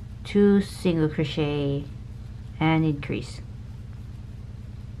 2 single crochet, and increase,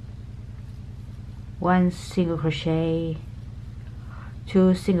 1 single crochet,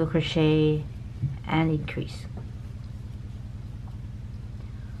 2 single crochet, and increase,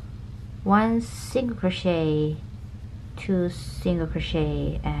 1 single crochet, 2 single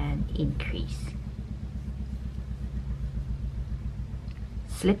crochet, and increase.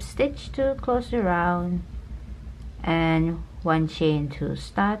 Slip stitch to close the round, and 1 chain to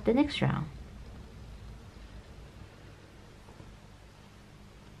start the next round.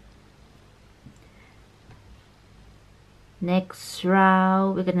 Next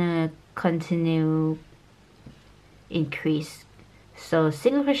round we're gonna continue increase. So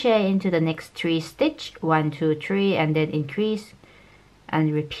single crochet into the next 3 stitch, 1, 2, 3, and then increase,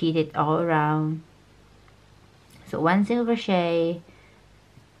 and repeat it all around. So 1 single crochet,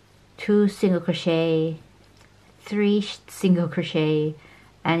 2 single crochet, 3 single crochet,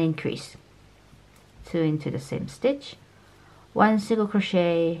 and increase 2 into the same stitch, 1 single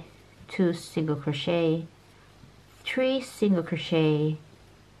crochet, 2 single crochet, 3 single crochet,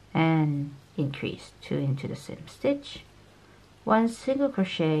 and increase 2 into the same stitch, 1 single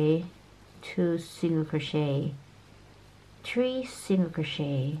crochet, 2 single crochet, 3 single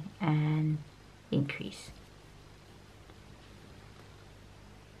crochet, and increase.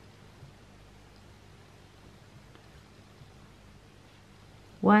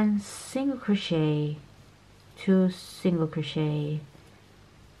 One single crochet, 2 single crochet,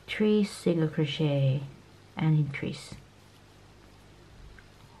 3 single crochet, and increase.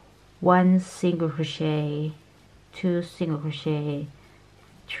 1 single crochet, 2 single crochet,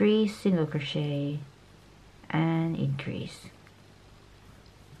 3 single crochet, and increase.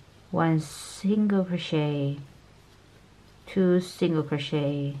 1 single crochet, 2 single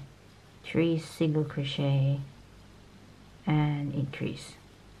crochet, 3 single crochet, and increase.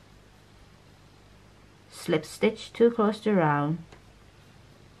 Slip stitch to close the round,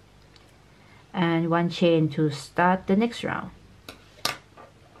 and 1 chain to start the next round.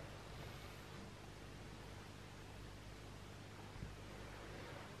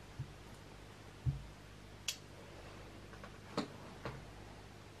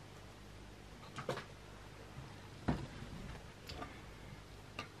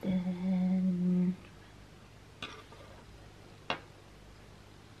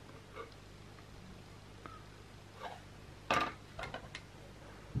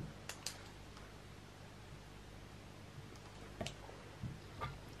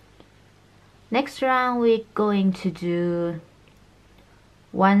 Next round we're going to do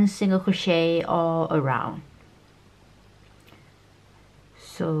 1 single crochet all around.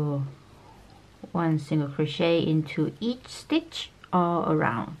 So 1 single crochet into each stitch all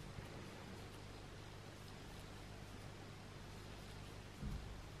around.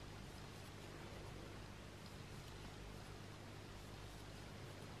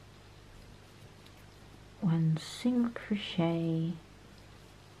 One single crochet,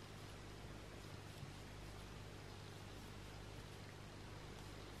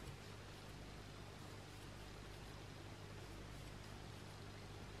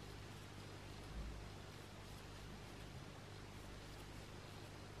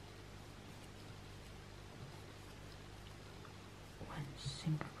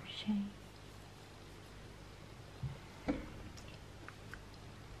 single crochet,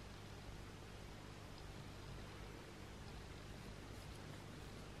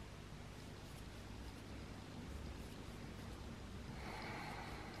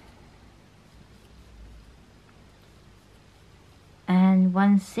 and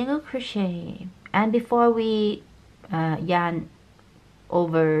 1 single crochet. And before we yarn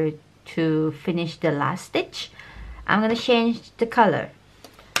over to finish the last stitch, I'm going to change the color.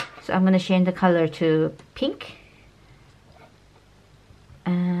 So I'm going to change the color to pink,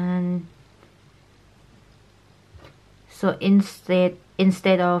 and So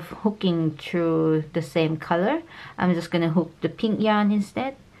instead of hooking through the same color, I'm just gonna hook the pink yarn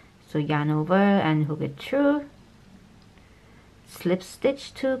instead. So yarn over and hook it through, slip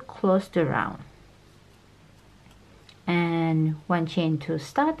stitch to close the round, and one chain to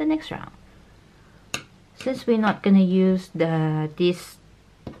start the next round. Since we're not gonna use this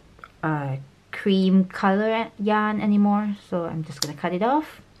cream color yarn anymore, so I'm just gonna cut it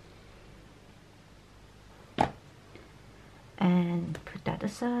off and put that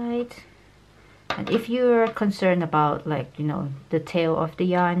aside. And if you're concerned about, like, you know, the tail of the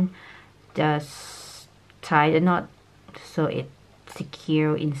yarn, just tie the knot so it's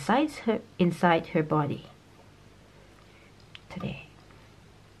secure inside her body today.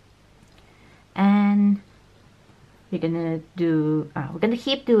 And we're gonna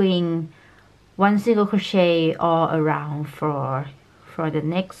keep doing one single crochet all around for the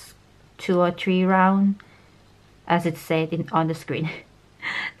next 2 or 3 rounds, as it said on the screen.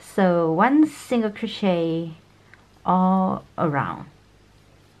 So one single crochet all around.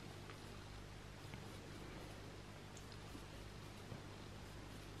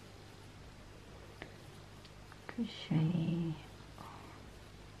 Crochet.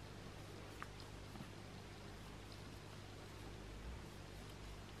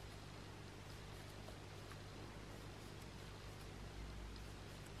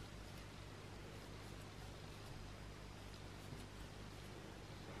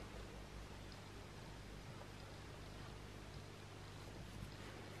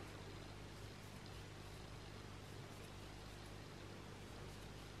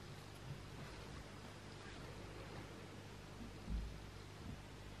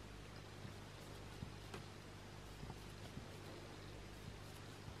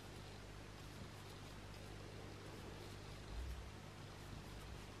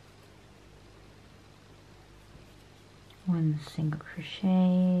 One single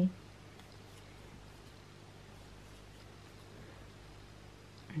crochet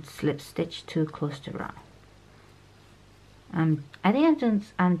and slip stitch to close the round. I think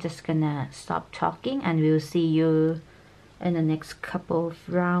I'm just gonna stop talking, and we'll see you in the next couple of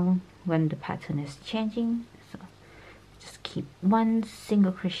rounds when the pattern is changing. So just keep one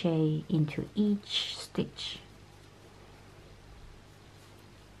single crochet into each stitch.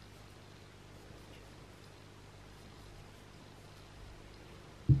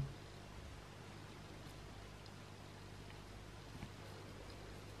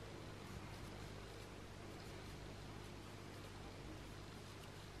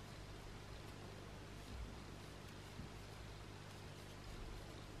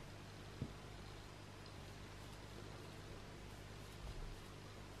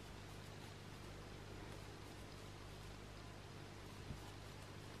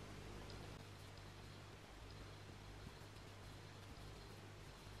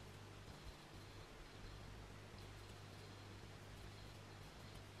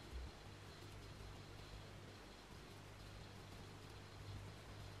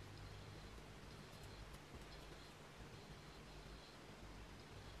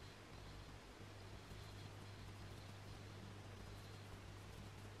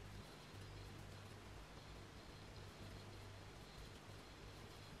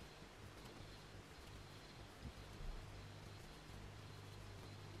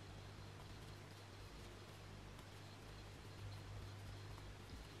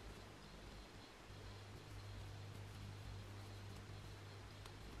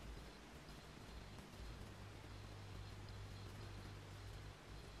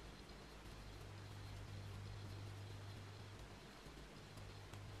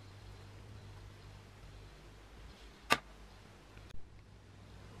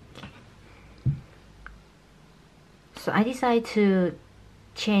 So I decided to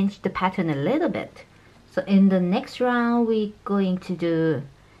change the pattern a little bit. So in the next round, we're going to do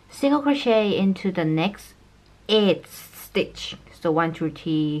single crochet into the next 8 stitch. So 1, 2,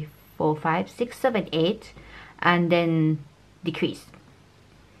 3, 4, 5, 6, 7, 8, and then decrease.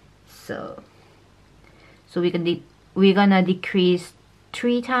 So we're gonna decrease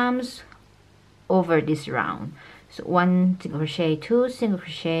 3 times over this round. So 1 single crochet, 2 single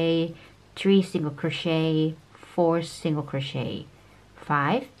crochet, 3 single crochet, 4 single crochet,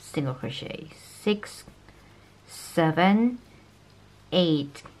 5 single crochet, 6, 7,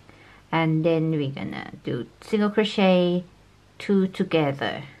 8, and then we're gonna do single crochet 2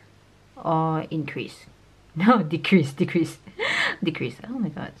 together, or increase, no, decrease decrease. Oh my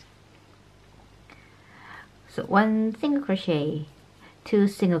god. So 1 single crochet, 2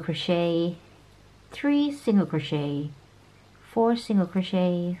 single crochet, 3 single crochet, 4 single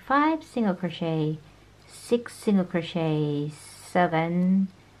crochet, 5 single crochet, 6 single crochet, 7,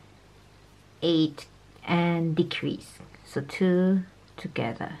 8, and decrease. So 2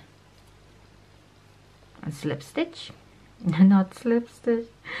 together, and slip stitch. Not slip stitch,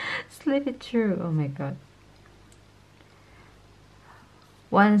 slip it through. Oh my god.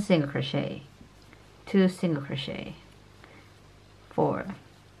 1 single crochet, 2 single crochet, 4,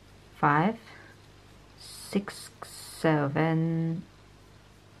 5, 6, 7,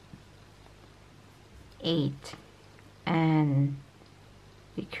 8, and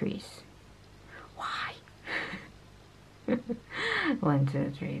decrease. Why? 1,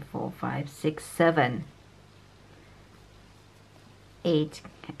 2, 3, 4, 5, 6, 7, 8,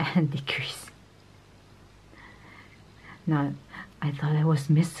 and decrease. Now, I thought I was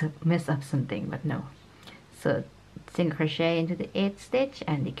miss up something, but no. So single crochet into the 8th stitch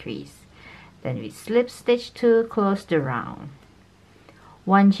and decrease. Then we slip stitch to close the round.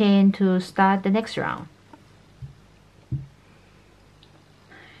 1 chain to start the next round.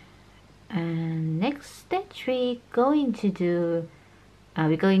 And next stitch we're going to do,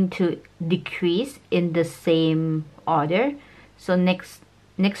 we're going to decrease in the same order. So next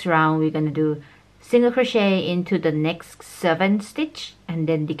round we're going to do single crochet into the next 7 stitch and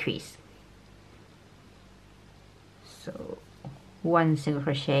then decrease. So 1 single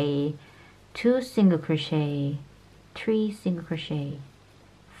crochet, 2 single crochet, 3 single crochet,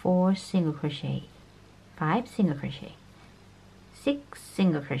 4 single crochet, 5 single crochet, 6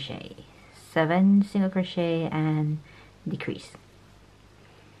 single crochet, 7 single crochet, and decrease.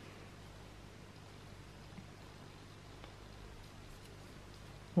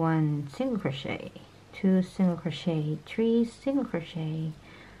 One single crochet, 2 single crochet, 3 single crochet,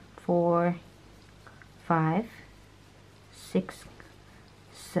 4, 5, 6,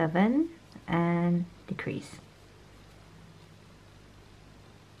 7, and decrease.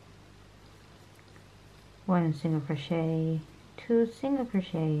 1 single crochet, 2 single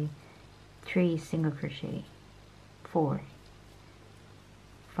crochet, 3 single crochet, 4,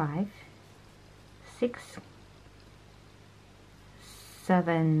 5, 6,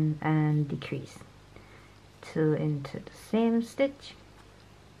 7, and decrease. 2 into the same stitch,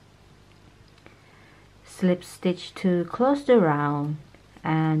 slip stitch to close the round,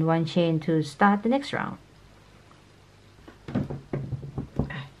 and 1 chain to start the next round.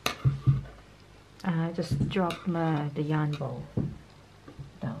 I just dropped the yarn ball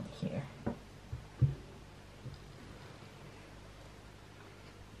down here.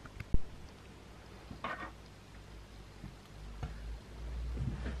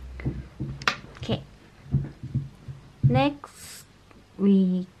 Okay, next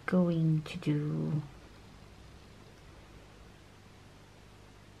we going to do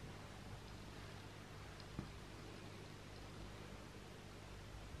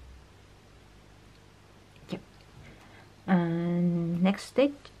next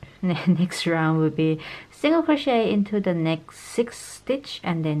stitch. Next round will be single crochet into the next 6 stitch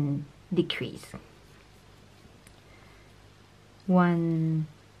and then decrease. 1,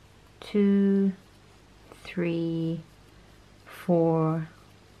 2, 3, 4,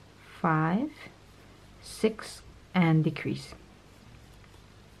 5, 6, and decrease.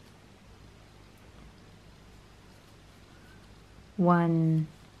 1,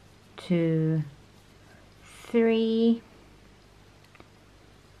 2, 3,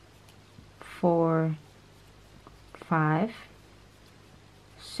 4, 5,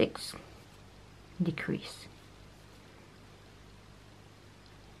 6, decrease.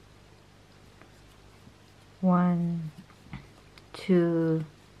 1, 2,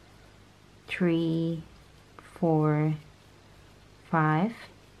 3, 4, 5,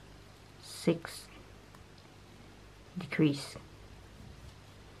 6, decrease,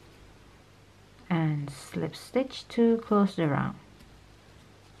 and slip stitch to close the round.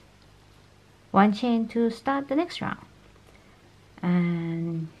 1 chain to start the next round.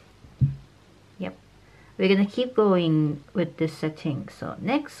 And yep, we're gonna keep going with this setting. So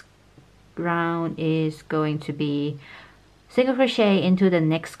next round is going to be single crochet into the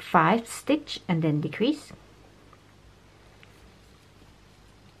next 5 stitch and then decrease.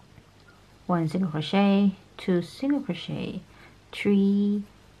 1 single crochet, 2 single crochet, 3,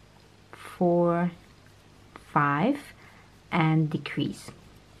 4, 5, and decrease.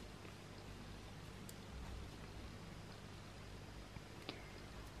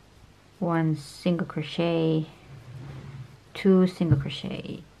 1 single crochet, 2 single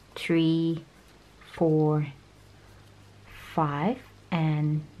crochet, 3, 4, 5,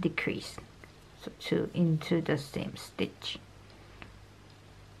 and decrease. So 2 into the same stitch.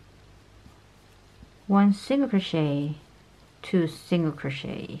 1 single crochet, 2 single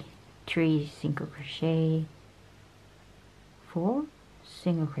crochet, 3 single crochet, 4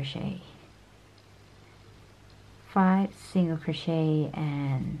 single crochet, 5 single crochet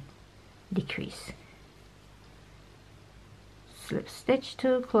and decrease. Slip stitch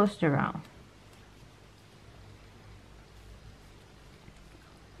to close the round.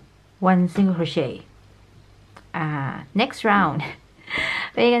 1 single crochet. Next round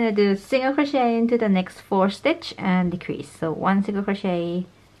we're gonna do single crochet into the next 4 stitch and decrease. So 1 single crochet,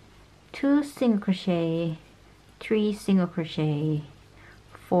 2 single crochet, 3 single crochet,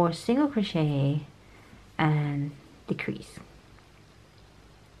 4 single crochet and decrease.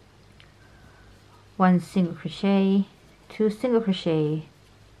 1 single crochet, 2 single crochet,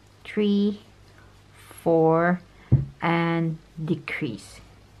 3, 4 and decrease.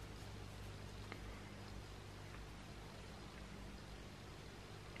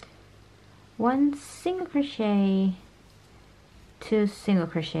 1 single crochet, 2 single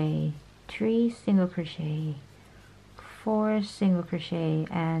crochet, 3 single crochet, 4 single crochet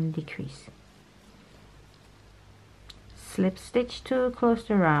and decrease. Slip stitch to close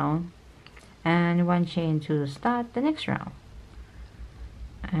the round and 1 chain to start the next round.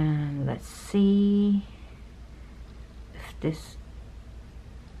 And let's see if this,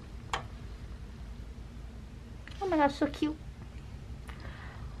 oh my god, so cute.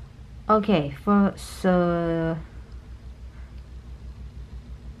 Okay, so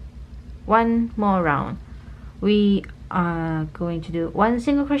 1 more round. We are going to do 1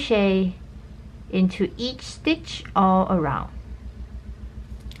 single crochet into each stitch all around.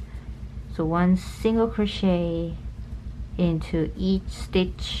 So 1 single crochet into each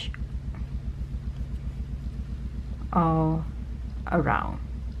stitch all around.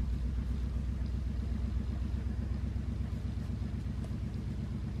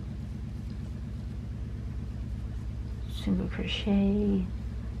 Single crochet,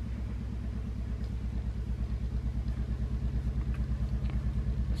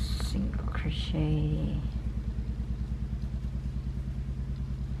 single crochet,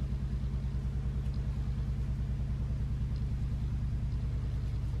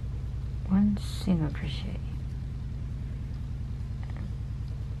 one single crochet,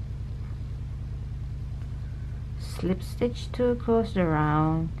 slip stitch to close the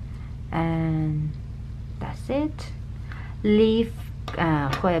round, and that's it. Leave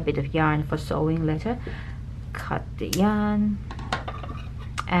quite a bit of yarn for sewing later. Cut the yarn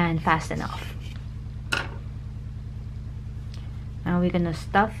and fasten off. Now we're gonna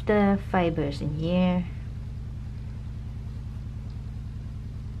stuff the fibers in here.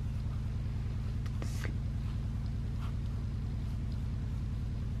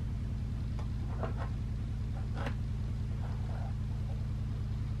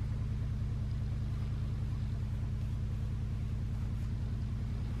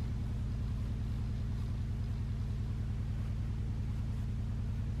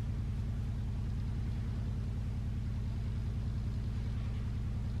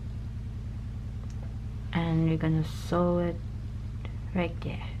 And we're gonna sew it right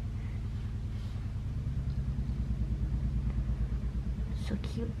there. So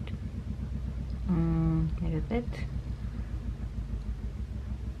cute. A little bit.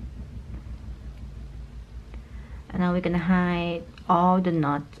 And now we're gonna hide all the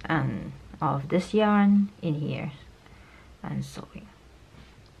knots and of this yarn in here and sewing.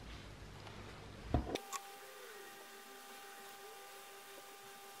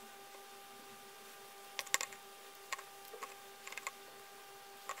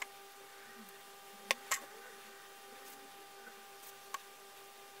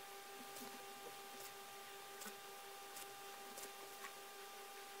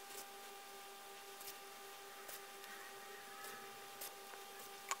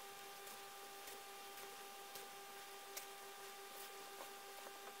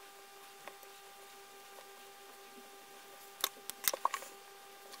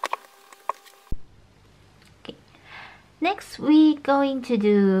 Next we're going to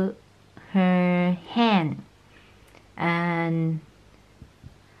do her hand, and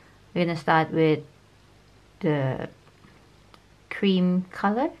we're gonna start with the cream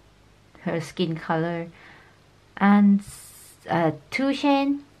color, her skin color, and 2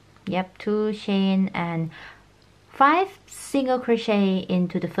 chain, yep, 2 chain and 5 single crochet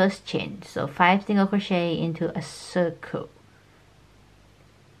into the first chain. So 5 single crochet into a circle.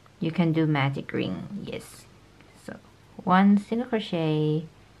 You can do magic ring, yes. 1 single crochet,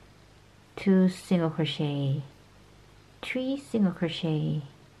 2 single crochet, 3 single crochet,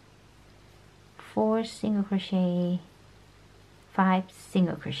 4 single crochet, 5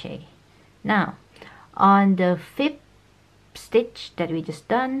 single crochet. Now on the 5th stitch that we just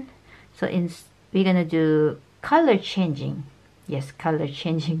done, So we're gonna do color changing. Yes, color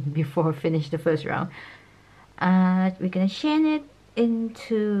changing before finish the first round. We're gonna change it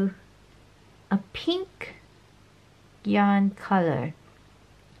into a pink yarn color.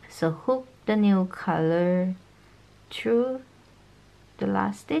 So hook the new color through the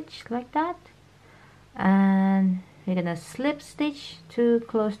last stitch like that, and we're gonna slip stitch to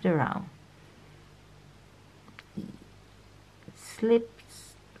close the round.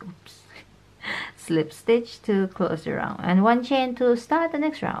 Slip stitch to close the round, and one chain to start the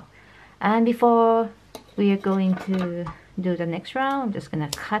next round. And before we are going to do the next round, I'm just gonna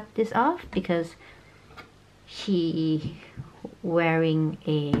cut this off because she wearing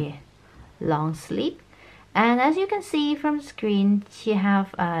a long sleeve, and as you can see from the screen, she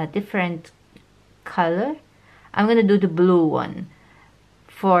have a different color. I'm gonna do the blue one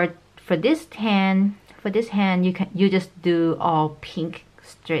for this hand. For this hand, you just do all pink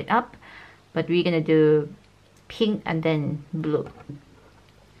straight up, but we're gonna do pink and then blue.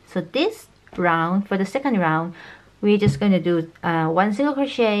 So this round, for the second round, we're just gonna do one single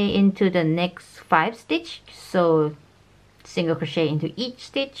crochet into the next 5 stitch. So single crochet into each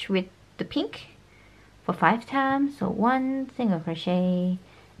stitch with the pink for 5 times. So 1 single crochet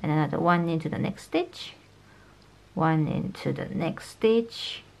and another 1 into the next stitch, 1 into the next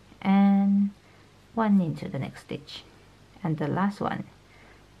stitch, and 1 into the next stitch, and the last one,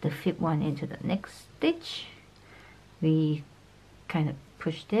 the 5th one, into the next stitch. We kind of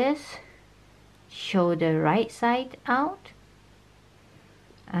push this, show the right side out,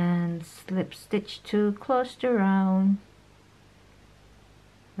 and slip stitch to close the round.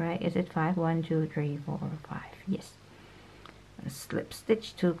 Right, is it 5? 1, 2, 3, 4, 5. Yes. And slip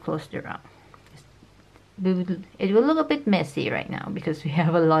stitch to close the round. It will look a bit messy right now because we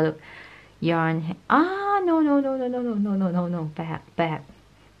have a lot of yarn. No,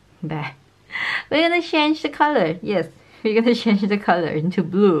 back. We're gonna change the color. Yes, we're gonna change the color into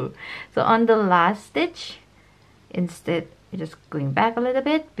blue. So on the last stitch, instead, we're just going back a little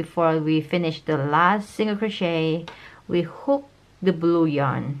bit before we finish the last single crochet. We hook the blue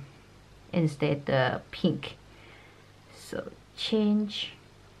yarn instead the pink. So change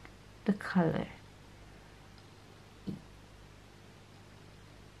the color.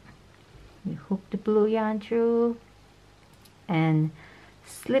 We hook the blue yarn through and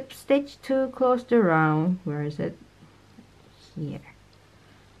slip stitch to close the round. Where is it? Here.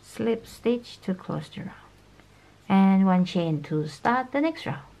 Slip stitch to close the round, and 1 chain to start the next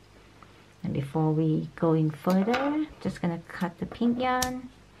round. And before we going further, just gonna cut the pink yarn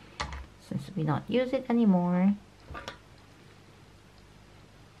since we don't use it anymore.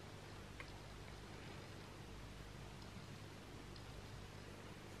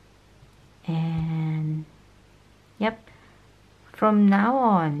 And yep, from now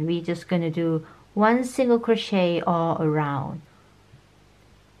on we're just gonna do 1 single crochet all around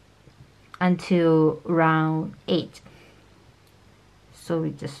until round 8. So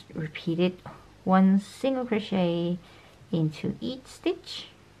we just repeat it, 1 single crochet into each stitch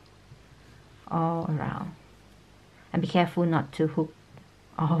all around, and be careful not to hook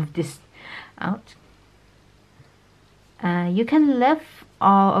all of this out. You can leave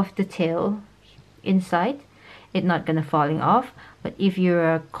all of the tail inside, it's not gonna falling off, but if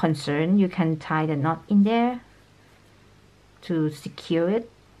you're concerned, you can tie the knot in there to secure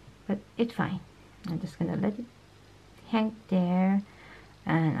it, but it's fine. I'm just gonna let it hang there,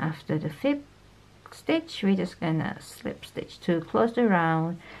 and after the 5th stitch, we're just gonna slip stitch to close the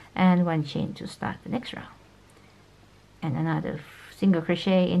round and 1 chain to start the next round, and another single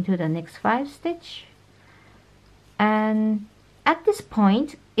crochet into the next 5 stitch. And at this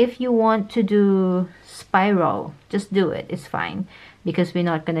point, if you want to do spiral, just do it, it's fine, because we're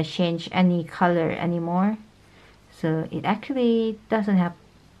not gonna change any color anymore, so it actually doesn't have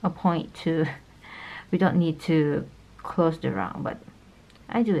a point to we don't need to close the round, but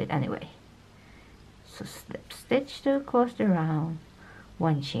I do it anyway. So slip stitch to close the round,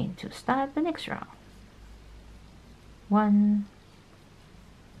 1 chain to start the next round. 1,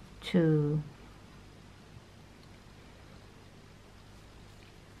 2,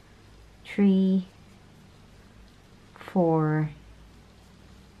 3, 4,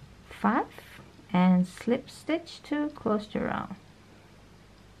 5, and slip stitch to close the round.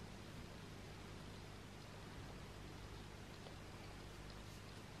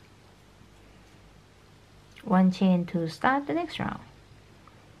 One chain to start the next round,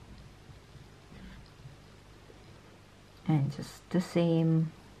 and just the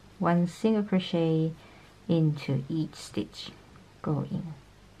same, 1 single crochet into each stitch going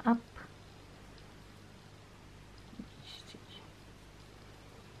up.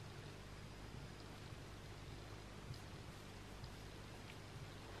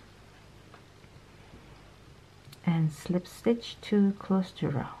 and slip stitch to close the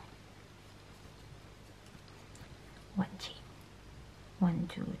round. One chain. 1,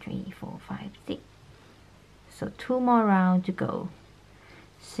 2, 3, 4, 5, 6. So 2 more rounds to go.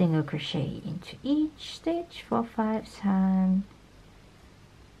 Single crochet into each stitch for 5 times.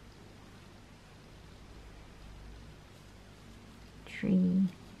 3,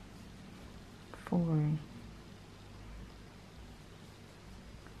 4,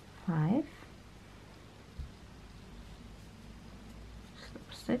 5.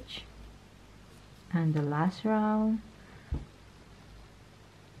 Slip stitch. And the last round,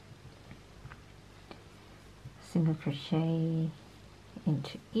 single crochet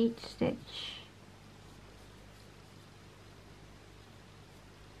into each stitch.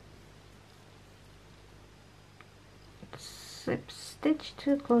 Slip stitch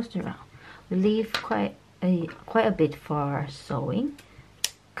to close the round. We leave quite a bit for sewing.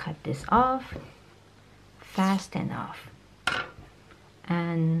 Cut this off, fasten off,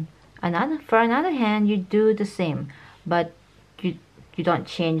 and for another hand you do the same, but you don't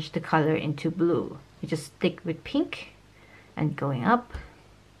change the color into blue. You just stick with pink and going up,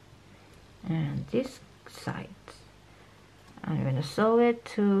 and this side I'm gonna sew it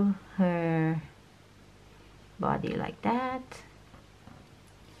to her body like that.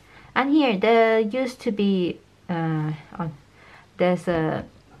 And here there used to be there's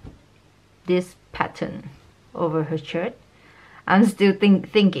this pattern over her shirt. I'm still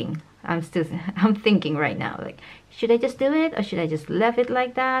thinking. I'm thinking right now, like, should I just do it or should I just leave it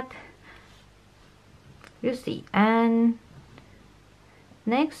like that? You see. And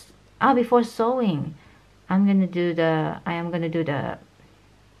next, before sewing, I am gonna do the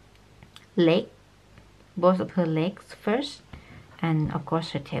leg, both of her legs first, and of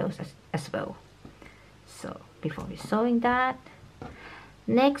course her tails as well. So before we sewing that,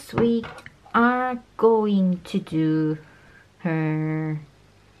 next we are going to do her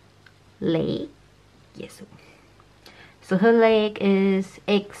leg. Yes. So her leg is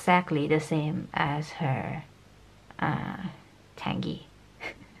exactly the same as her Tangy,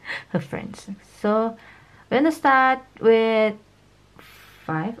 her friends. So we're gonna start with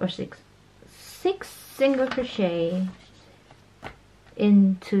 5 or 6 single crochet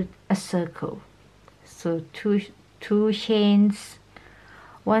into a circle. So two chains,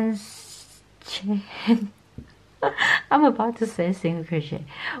 one chain. I'm about to say single crochet.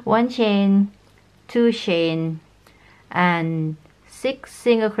 1 chain, 2 chain, and 6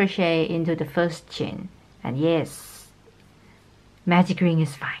 single crochet into the first chain. And yes, magic ring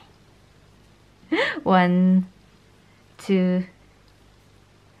is fine. 1, 2,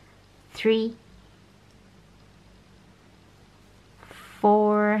 3,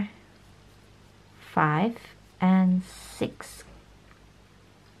 4, 5, and 6.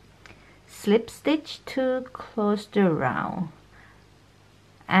 Slip stitch to close the round.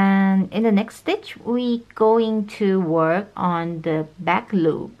 And in the next stitch we going to work on the back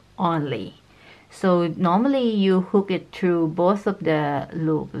loop only. So normally you hook it through both of the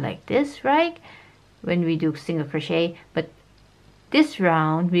loop like this, right, when we do single crochet, but this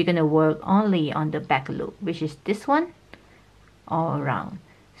round we're gonna work only on the back loop, which is this one, all around.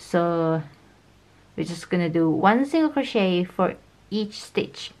 So we're just gonna do 1 single crochet for each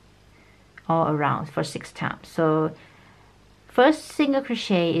stitch all around for 6 times. So first single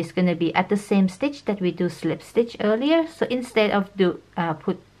crochet is gonna be at the same stitch that we do slip stitch earlier. So instead of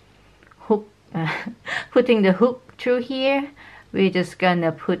putting the hook through here, we're just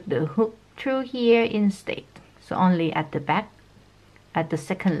gonna put the hook through here instead. So only at the back, at the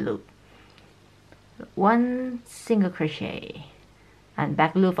second loop, 1 single crochet, and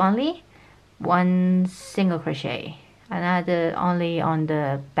back loop only 1 single crochet, another only on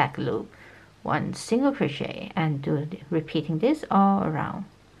the back loop, 1 single crochet, and repeating this all around.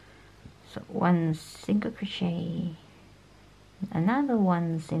 So 1 single crochet, another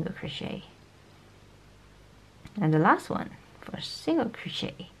 1 single crochet, and the last one for single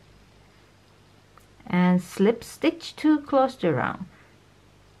crochet, and slip stitch to close the round.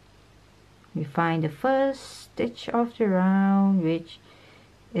 We find the first stitch of the round, which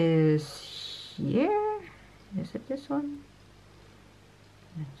is here. Is it this one?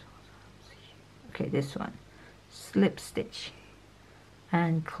 Okay, this one. Slip stitch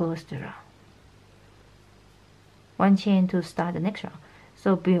and close the round. 1 chain to start the next round.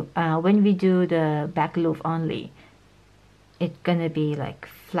 So when we do the back loop only, it's gonna be like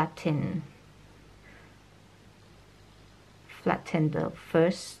flatten the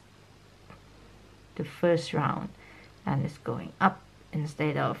first round, and it's going up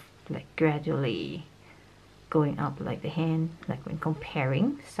instead of like gradually going up like the hand, like when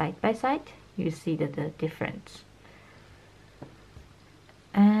comparing side by side. You see the difference.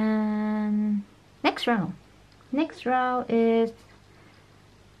 And next round is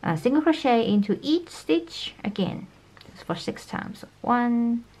a single crochet into each stitch again. This is for 6 times. So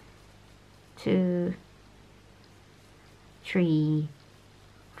 1, 2, 3,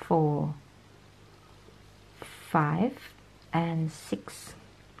 4, 5, and 6,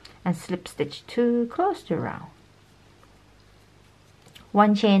 and slip stitch to close the round.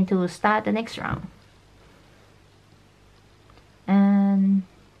 1 chain to start the next round. And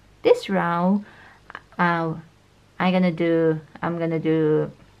this round I'm gonna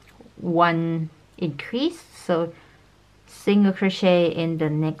do 1 increase, so single crochet in the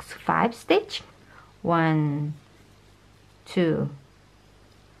next 5 stitch. 1, 2,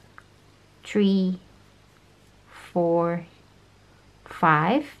 3, 4,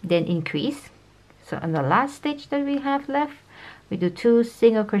 5, then increase. So on the last stitch that we have left, we do 2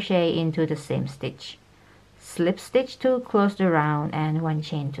 single crochet into the same stitch, slip stitch to close the round, and 1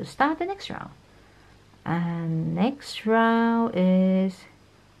 chain to start the next round. And next round is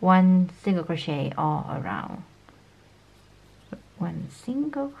 1 single crochet all around. 1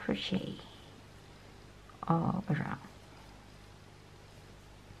 single crochet all around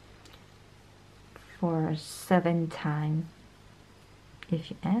for 7 times,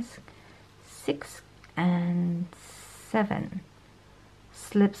 if you ask. 6 and 7,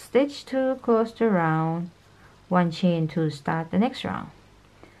 slip stitch to close the round, 1 chain to start the next round.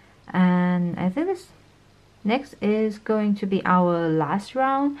 And I think this next is going to be our last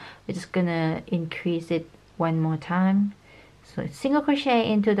round. We're just gonna increase it 1 more time. So single crochet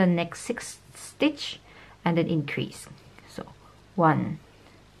into the next 6 stitch and then increase. So 1,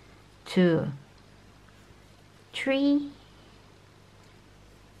 2, 3,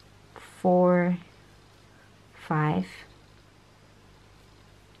 4, 5,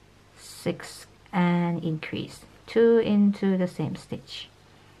 6, and increase 2 into the same stitch,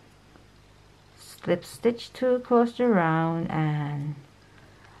 slip stitch to close the round, and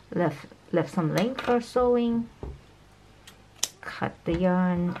left some length for sewing. Cut the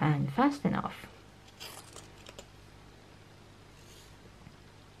yarn and fasten off.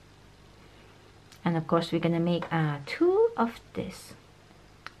 And of course we're gonna make 2 of this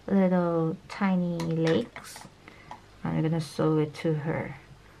little tiny legs, and we're gonna sew it to her.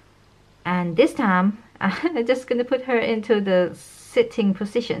 And this time I'm just gonna put her into the sitting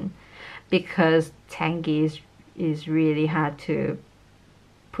position, because Tangy is really hard to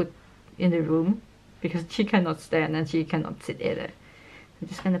put in the room, because she cannot stand and she cannot sit either. I'm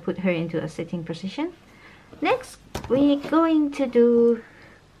just gonna put her into a sitting position. Next we're going to do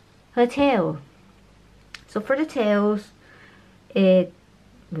her tail. So for the tails, we're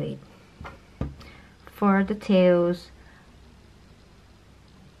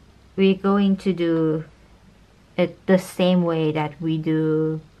going to do it the same way that we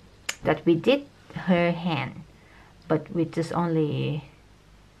did her hand, but with just only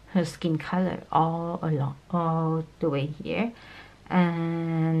her skin color all the way here,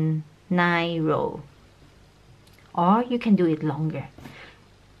 and 9 row, or you can do it longer.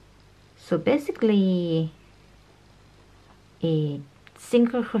 So basically a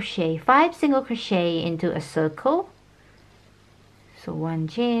single crochet, 5 single crochet into a circle. So 1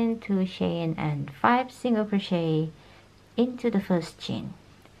 chain, 2 chain, and 5 single crochet into the first chain,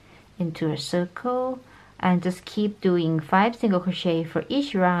 into a circle, and just keep doing 5 single crochet for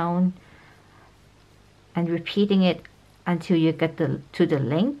each round, and repeating it until you get to the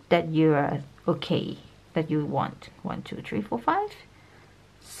length that you are okay, that you want. 1, 2, 3, 4, 5.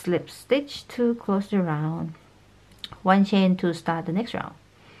 Slip stitch to close the round, 1 chain to start the next round.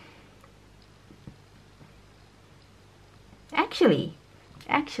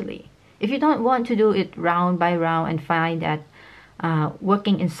 Actually, if you don't want to do it round by round and find that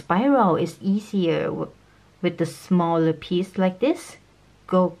working in spiral is easier with the smaller piece like this,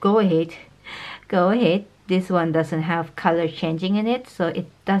 go ahead. This one doesn't have color changing in it, so it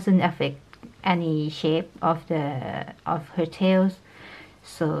doesn't affect any shape of her tails.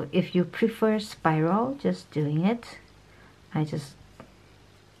 So if you prefer spiral, just doing it. I just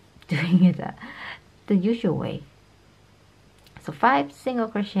doing it the usual way. So 5 single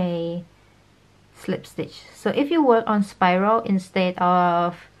crochet, slip stitch. So if you work on spiral instead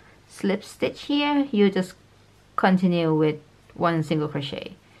of slip stitch here, you just continue with 1 single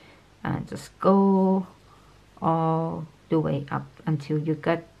crochet and just go all the way up until you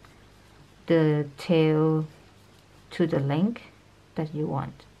get the tail to the length that you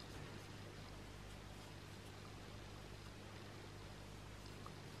want.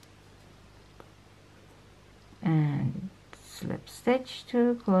 And slip stitch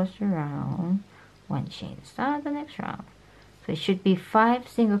to close the round, 1 chain, start the next round. So it should be 5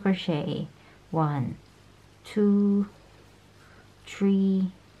 single crochet. 1, 2,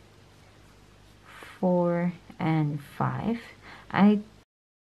 3, 4, and 5.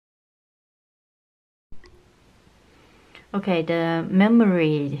 Okay, the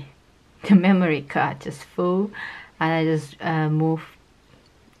memory card just full, and I just move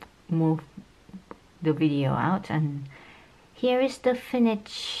the video out, and here is the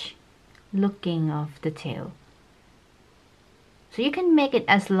finished looking of the tail. So you can make it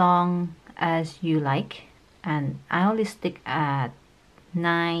as long as you like, and I only stick at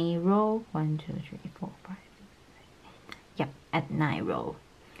 9 row. 1, 2, 3, 4, 5. Yep, at 9 row.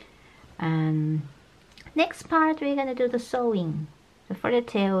 And next part, we're gonna do the sewing. So for the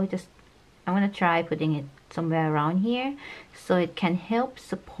tail, I'm gonna try putting it somewhere around here so it can help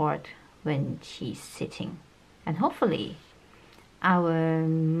support when she's sitting, and hopefully our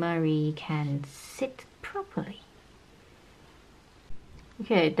Murray can sit properly.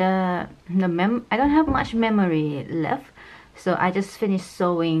 Okay, I don't have much memory left, so I just finished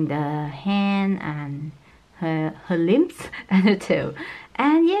sewing the hand and her limbs and her tail.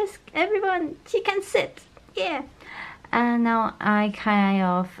 And yes, everyone, she can sit. Yeah. And now I kind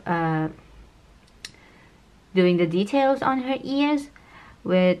of doing the details on her ears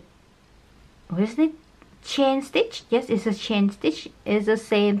with, what is it? Chain stitch. Yes, it's a chain stitch. It's the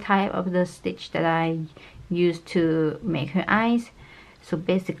same type of the stitch that I used to make her eyes. So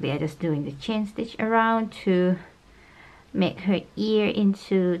basically I just doing the chain stitch around to make her ear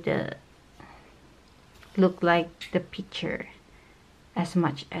into the look like the picture as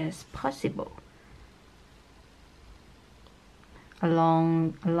much as possible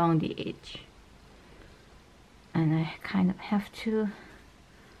along the edge. And I kind of have to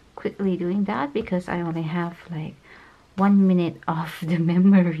quickly doing that because I only have like 1 minute of the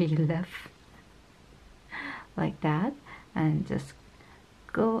memory left, like that, and just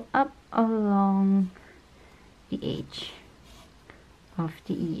go up along the edge of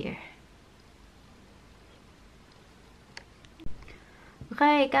the ear.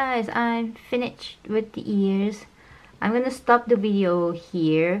 Okay guys, I'm finished with the ears. I'm gonna stop the video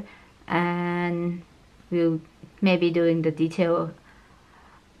here, and we'll maybe doing the detail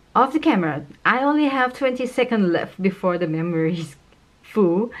of the camera. I only have 20 seconds left before the memory is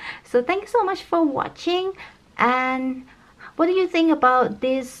full. So thank you so much for watching, and what do you think about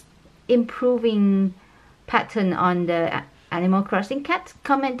this improving pattern on the Animal Crossing cat?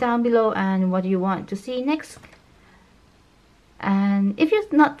 Comment down below, and what do you want to see next. And if you're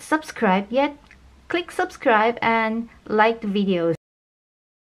not subscribed yet, click subscribe and like the videos.